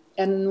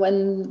 And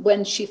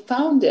when she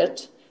found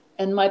it,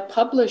 and my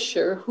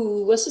publisher,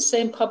 who was the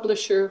same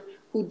publisher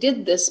who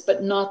did this,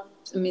 but not,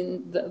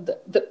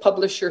 the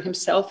publisher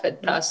himself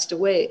had passed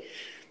away.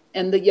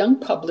 And the young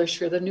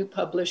publisher, the new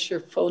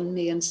publisher, phoned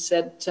me and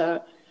said,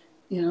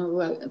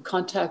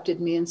 contacted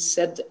me and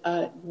said,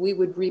 we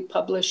would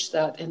republish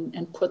that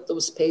and put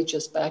those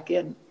pages back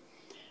in.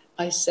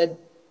 I said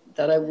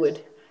that I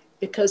would,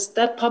 because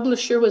that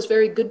publisher was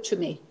very good to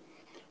me.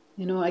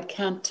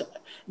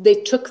 They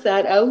took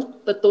that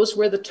out, but those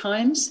were the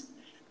times.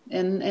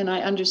 And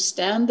I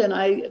understand, and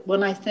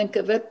when I think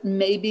of it,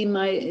 maybe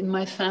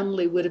my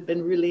family would have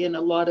been really in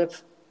a lot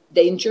of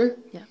danger.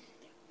 Yeah.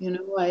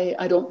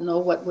 I don't know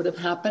what would have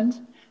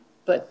happened,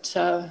 but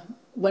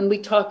when we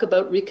talk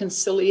about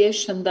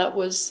reconciliation, that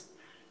was,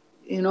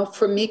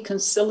 for me,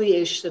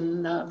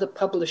 conciliation. The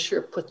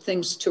publisher put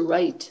things to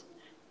right.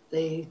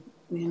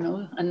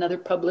 Another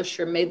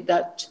publisher made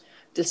that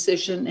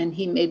decision, and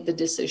he made the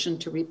decision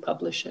to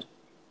republish it.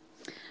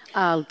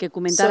 El que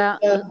comentara...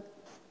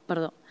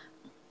 Perdó.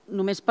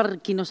 Només per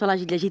qui no se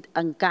l'hagi llegit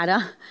encara,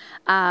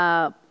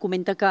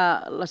 comenta que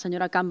la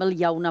senyora Campbell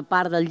hi ha una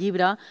part del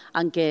llibre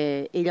en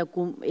què ella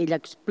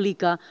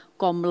explica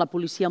com la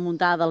policia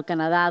muntada del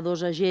Canadà,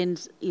 2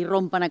 agents,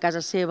 irrompen a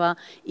casa seva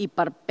i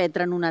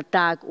perpetren un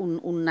atac,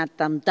 un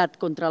atemptat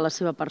contra la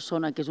seva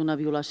persona, que és una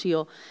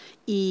violació,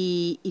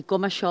 i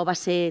com això va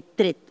ser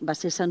tret, va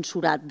ser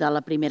censurat de la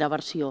primera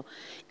versió,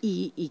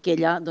 i que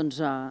ella,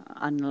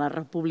 en la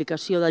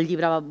republicació del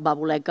llibre, va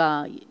voler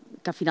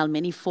que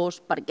finalment hi fos,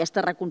 per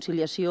aquesta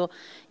reconciliació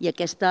i a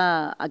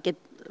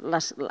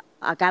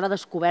cara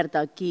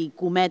descoberta. Qui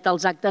comet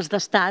els actes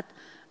d'estat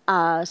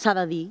s'ha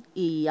de dir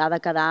i ha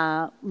de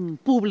quedar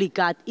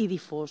publicat i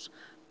difós,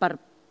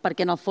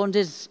 perquè en el fons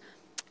és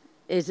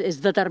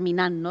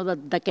determinant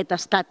d'aquest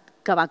estat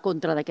que va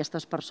contra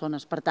d'aquestes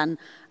persones. Per tant,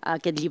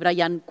 aquest llibre,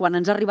 quan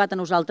ens ha arribat a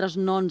nosaltres,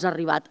 no ens ha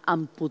arribat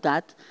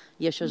amputat,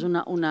 i això és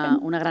una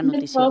gran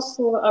notícia.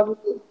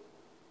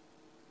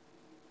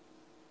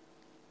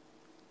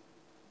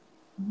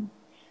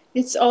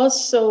 It's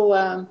also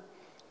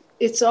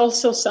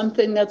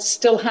something that's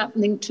still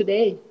happening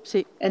today.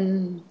 Sí.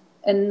 And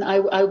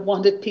I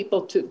wanted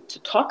people to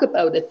talk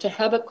about it, to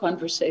have a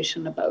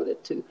conversation about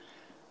it, to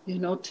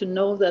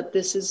know that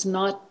this is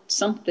not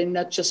something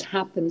that just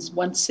happens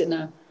once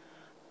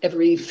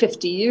every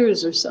 50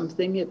 years or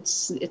something.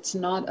 It's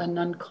not an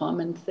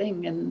uncommon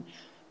thing,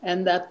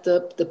 and that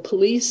the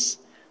police,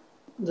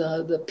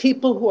 the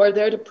people who are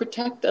there to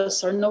protect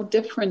us, are no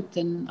different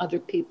than other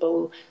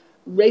people.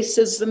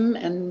 Racism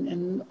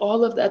and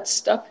all of that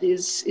stuff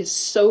is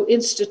so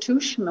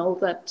institutional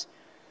that,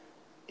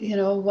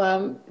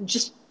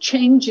 just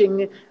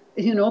changing,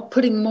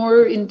 putting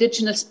more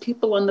indigenous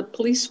people on the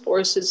police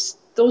forces,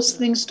 those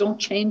things don't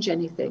change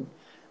anything.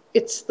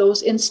 it's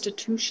those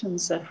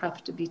institutions that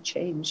have to be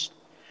changed.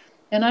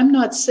 And I'm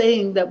not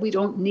saying that we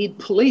don't need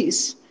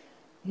police.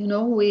 You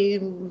know,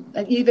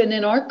 even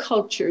in our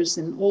cultures,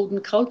 in olden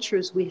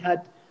cultures, we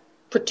had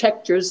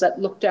protectors that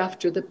looked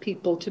after the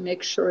people to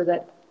make sure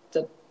that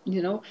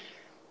you know,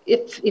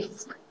 if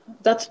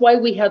that's why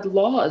we had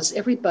laws.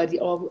 Everybody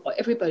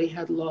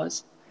had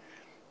laws.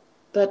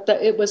 But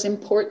that it was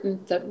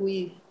important that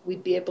we'd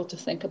be able to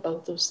think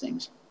about those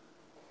things.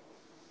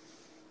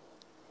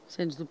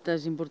 Sens dubte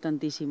és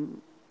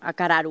importantíssim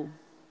acarar-ho.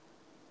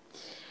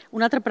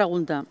 Una altra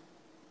pregunta.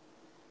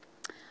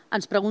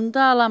 Ens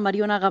pregunta la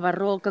Mariona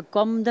Gavarró que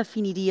com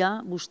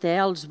definiria vostè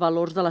els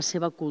valors de la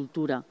seva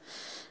cultura,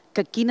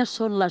 que quines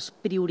són les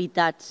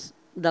prioritats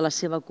de la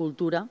seva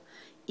cultura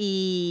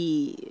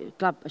i,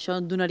 clar, això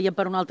donaria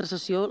per una altra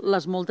sessió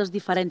les moltes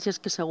diferències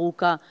que segur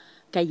que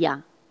hi ha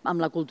amb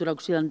la cultura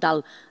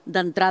occidental.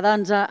 D'entrada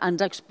ens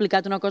ha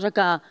explicat una cosa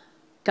que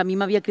a mi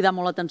m'havia cridat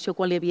molt l'atenció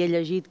quan li havia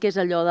llegit, que és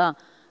allò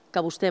que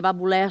vostè va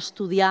voler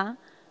estudiar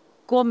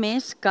com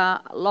és que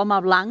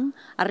l'home blanc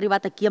ha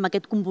arribat aquí amb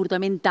aquest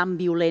comportament tan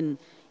violent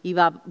i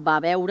va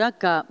veure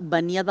que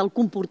venia del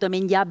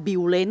comportament ja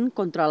violent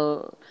contra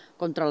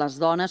les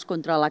dones,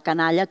 contra la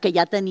canalla, que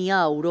ja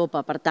tenia a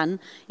Europa. Per tant,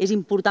 és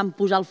important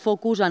posar el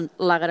focus en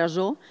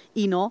l'agressor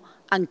i no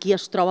en qui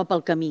es troba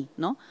pel camí.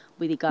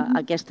 Vull dir que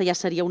aquesta ja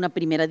seria una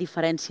primera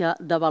diferència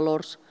de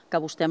valors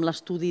que vostè amb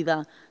l'estudi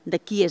de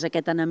qui és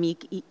aquest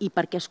enemic i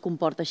per què es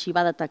comporta així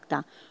va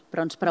detectar.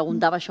 Però ens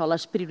preguntava això,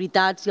 les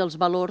prioritats i els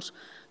valors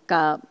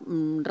que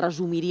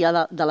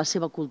resumiria de la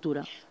seva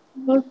cultura.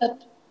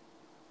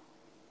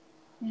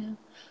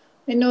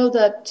 I know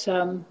that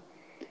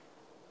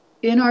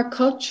in our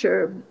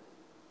culture,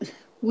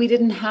 we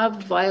didn't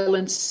have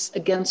violence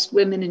against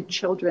women and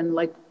children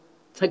like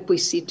we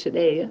see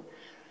today.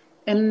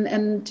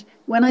 And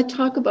when I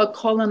talk about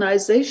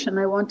colonization,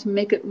 I want to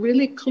make it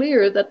really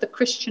clear that the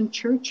Christian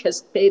church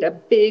has played a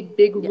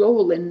big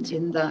role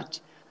in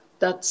that.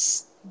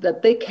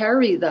 That they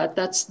carry that.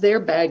 That's their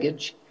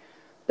baggage.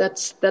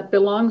 That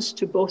belongs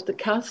to both the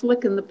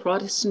Catholic and the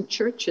Protestant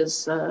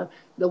churches,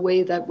 the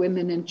way that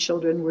women and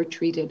children were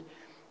treated.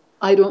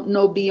 I don't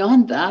know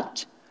beyond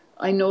that.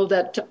 I know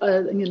that,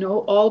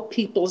 all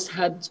peoples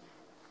had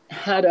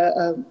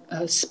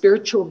a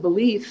spiritual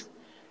belief,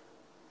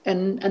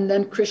 and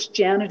then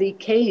Christianity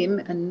came,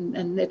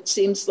 and it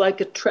seems like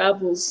it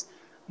travels,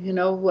 we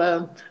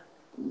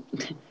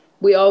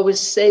always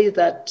say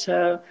that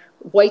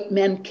white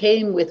men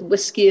came with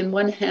whiskey in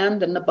one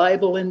hand and the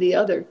Bible in the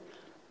other.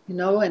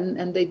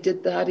 And they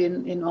did that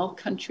in all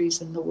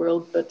countries in the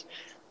world. But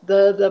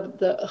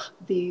the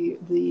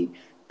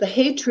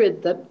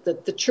hatred that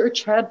the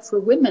church had for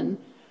women,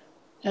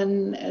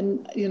 and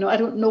I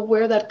don't know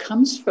where that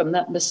comes from,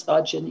 that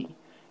misogyny,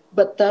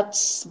 but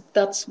that's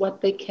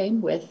what they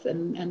came with,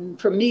 and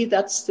for me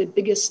that's the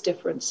biggest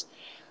difference.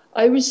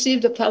 I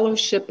received a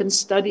fellowship and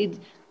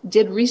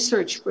did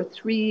research for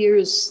 3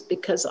 years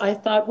because I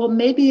thought, well,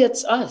 maybe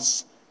it's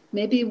us,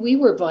 maybe we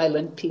were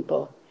violent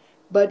people.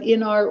 But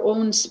in our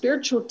own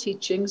spiritual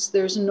teachings,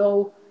 there's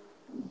no,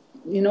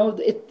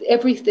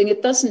 everything.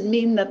 It doesn't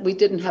mean that we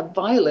didn't have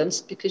violence,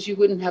 because you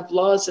wouldn't have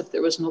laws if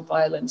there was no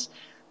violence.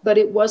 But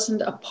it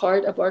wasn't a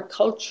part of our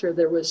culture.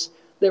 There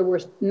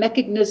were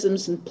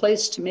mechanisms in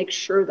place to make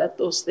sure that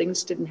those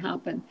things didn't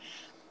happen.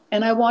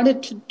 And I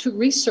wanted to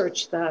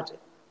research that.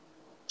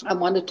 I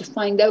wanted to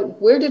find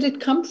out, where did it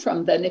come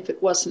from then if it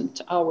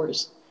wasn't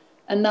ours?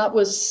 And that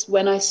was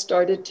when I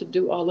started to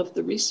do all of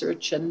the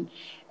research. And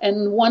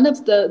one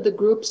of the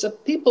groups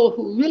of people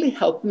who really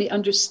helped me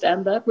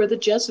understand that were the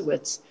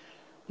Jesuits.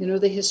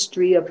 The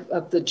history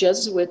of the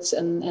Jesuits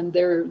and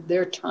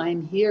their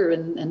time here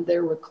and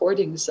their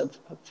recordings of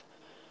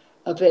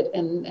it,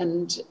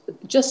 and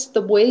just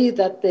the way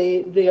that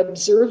they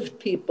observed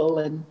people.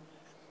 And,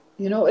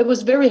 it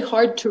was very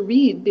hard to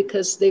read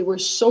because they were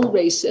so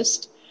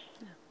racist.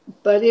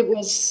 But it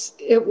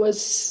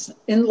was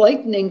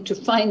enlightening to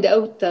find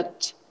out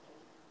that,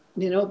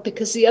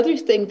 because the other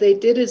thing they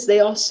did is they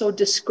also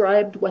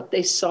described what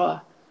they saw.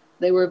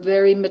 They were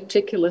very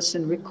meticulous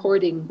in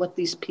recording what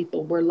these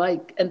people were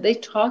like, and they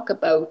talk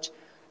about,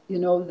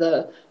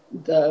 the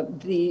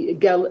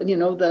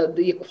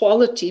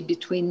equality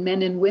between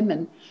men and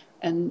women,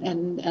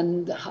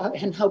 and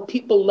how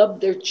people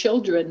loved their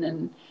children,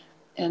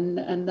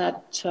 and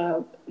that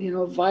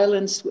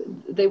violence.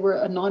 They were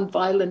a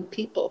non-violent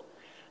people.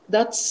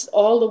 That's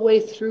all the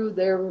way through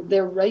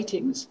their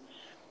writings.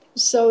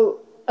 So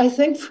I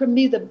think for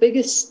me the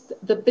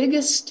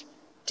biggest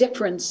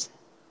difference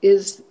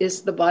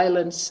is the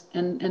violence,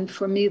 and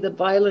for me the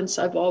violence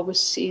I've always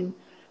seen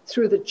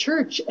through the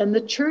church, and the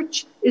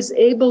church is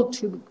able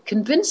to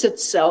convince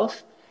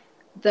itself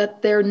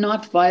that they're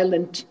not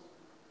violent,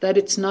 that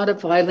it's not a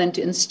violent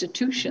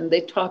institution.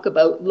 They talk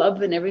about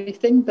love and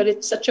everything, but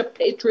it's such a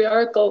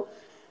patriarchal,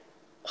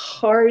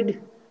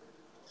 hard,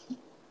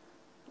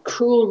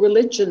 cruel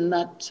religion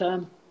that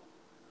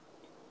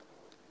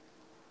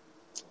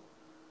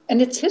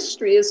and its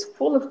history is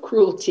full of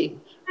cruelty,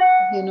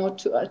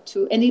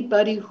 to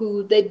anybody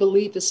who they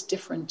believe is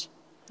different.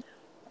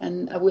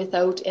 and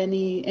without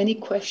any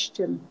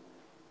question,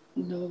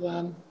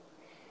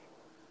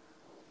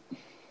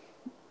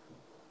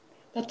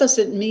 that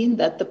doesn't mean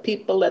that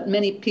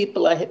many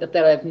people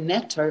that I've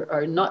met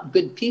are not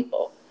good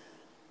people,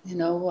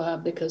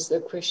 because they're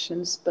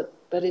Christians. But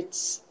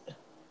that's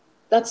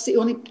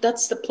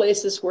the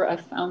places where I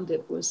found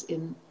it was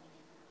in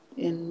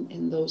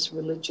those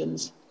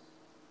religions,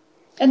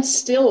 and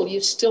you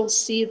still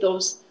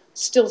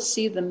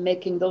see them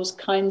making those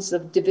kinds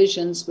of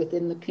divisions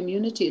within the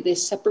community. They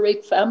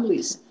separate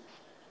families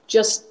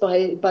just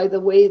by the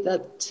way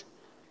that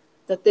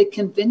they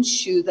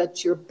convince you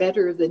that you're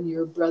better than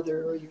your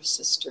brother or your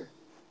sister.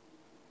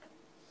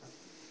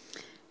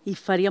 I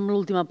faríem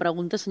l'última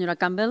pregunta, senyora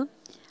Campbell.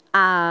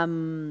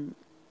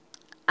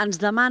 Ens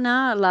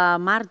demana la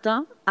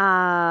Marta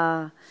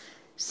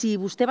si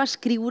vostè va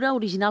escriure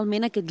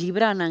originalment aquest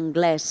llibre en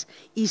anglès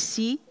i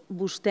si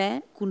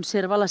vostè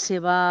conserva la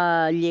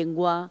seva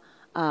llengua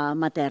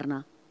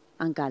materna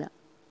encara.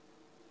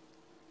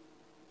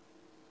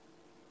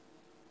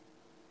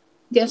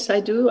 Yes,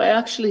 I do. I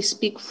actually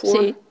speak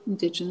 4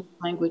 indigenous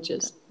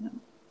languages.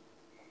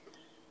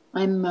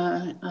 But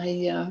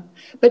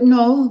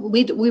no,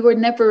 we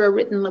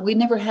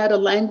never had a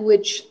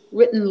language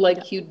written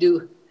like you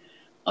do.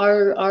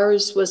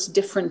 Ours was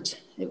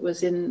different. It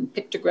was in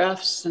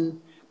pictographs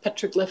and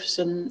petroglyphs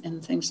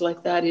and things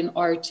like that in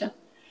art.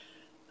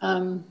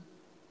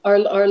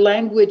 Our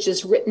language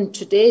is written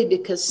today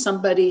because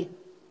somebody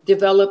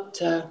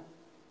developed a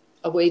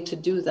way to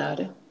do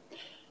that.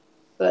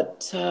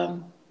 But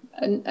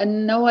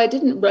and no, I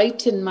didn't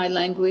write in my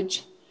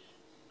language.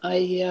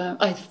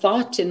 I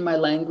thought in my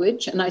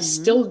language, and I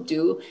still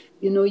do.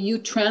 You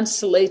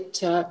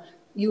translate.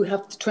 You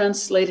have to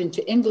translate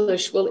into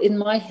English. Well, in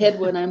my head,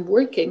 when I'm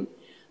working,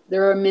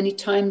 there are many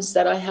times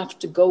that I have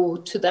to go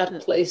to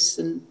that place,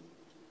 and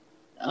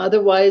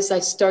otherwise I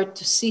start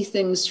to see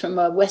things from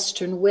a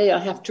Western way. I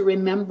have to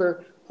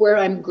remember where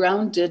I'm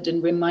grounded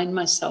and remind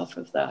myself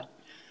of that.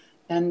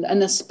 And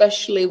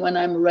especially when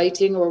I'm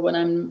writing or when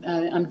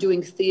I'm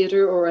doing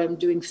theater or I'm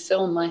doing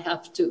film, I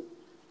have to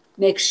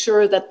make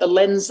sure that the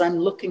lens I'm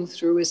looking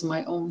through is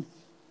my own,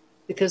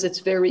 because it's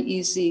very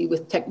easy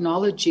with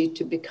technology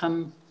to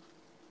become,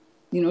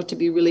 to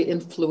be really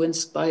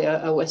influenced by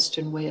a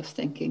Western way of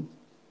thinking.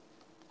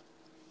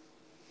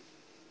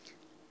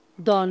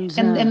 Doncs,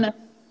 and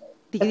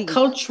a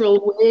cultural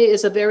way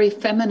is a very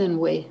feminine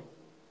way.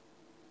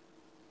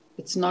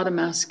 It's not a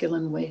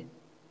masculine way.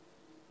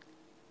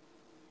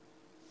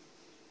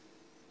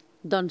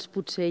 Doncs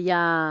potser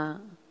ja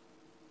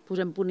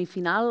posem punt i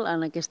final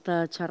en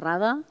aquesta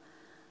xerrada.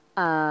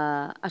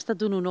 Ha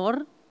estat un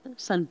honor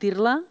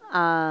sentir-la,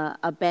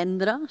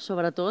 aprendre,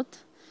 sobretot.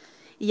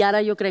 I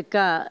ara jo crec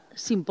que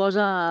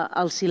s'imposa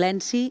el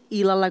silenci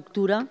i la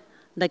lectura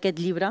d'aquest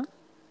llibre,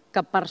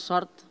 que per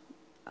sort,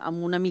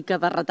 amb una mica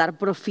de retard,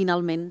 però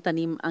finalment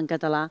tenim en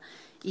català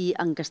i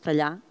en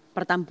castellà.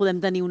 Per tant,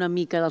 podem tenir una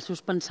mica dels seus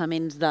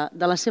pensaments,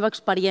 de la seva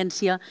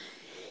experiència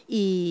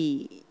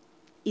i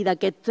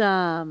d'aquest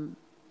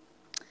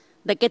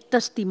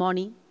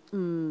testimoni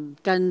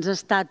que ens ha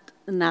estat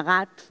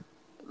negat,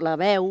 la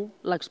veu,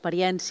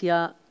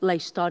 l'experiència, la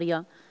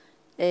història.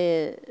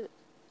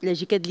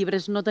 Llegir aquest llibre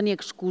és no tenir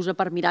excusa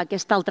per mirar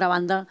aquesta altra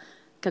banda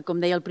que, com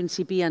deia al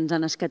principi, ens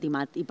han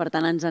escatimat i, per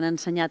tant, ens han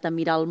ensenyat a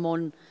mirar el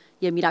món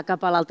i a mirar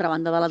cap a l'altra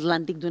banda de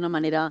l'Atlàntic d'una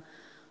manera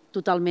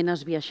totalment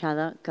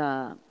esbiaixada que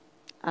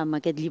amb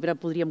aquest llibre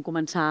podríem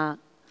començar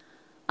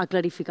a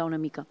clarificar una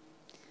mica.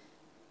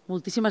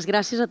 Moltíssimes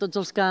gràcies a tots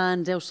els que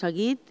ens heu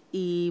seguit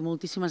i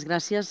moltíssimes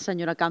gràcies,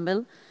 senyora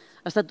Campbell.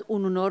 Ha estat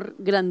un honor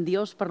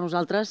grandiós per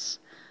nosaltres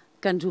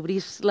que ens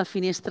obrís la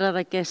finestra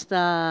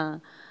d'aquesta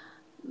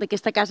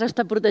casa.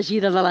 Està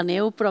protegida de la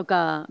neu, però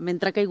que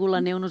mentre ha caigut la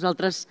neu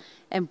nosaltres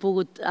hem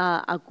pogut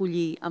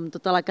acollir amb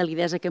tota la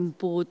calidesa que hem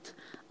pogut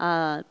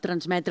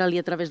transmetre-li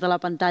a través de la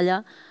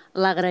pantalla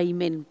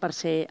l'agraïment per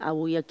ser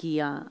avui aquí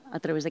a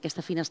través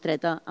d'aquesta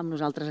finestreta amb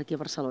nosaltres aquí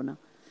a Barcelona.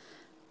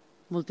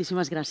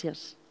 Moltíssimes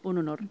gràcies. Un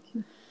honor.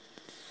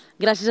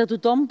 Gràcies a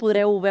tothom.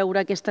 Podreu veure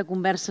aquesta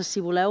conversa, si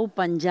voleu,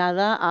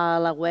 penjada a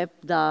la web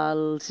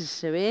del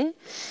CCCB.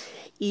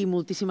 I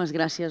moltíssimes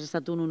gràcies. Ha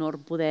estat un honor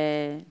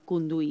poder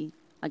conduir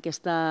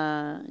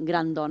aquesta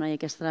gran dona i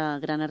aquesta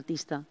gran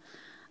artista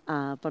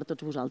per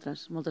tots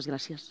vosaltres. Moltes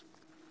gràcies.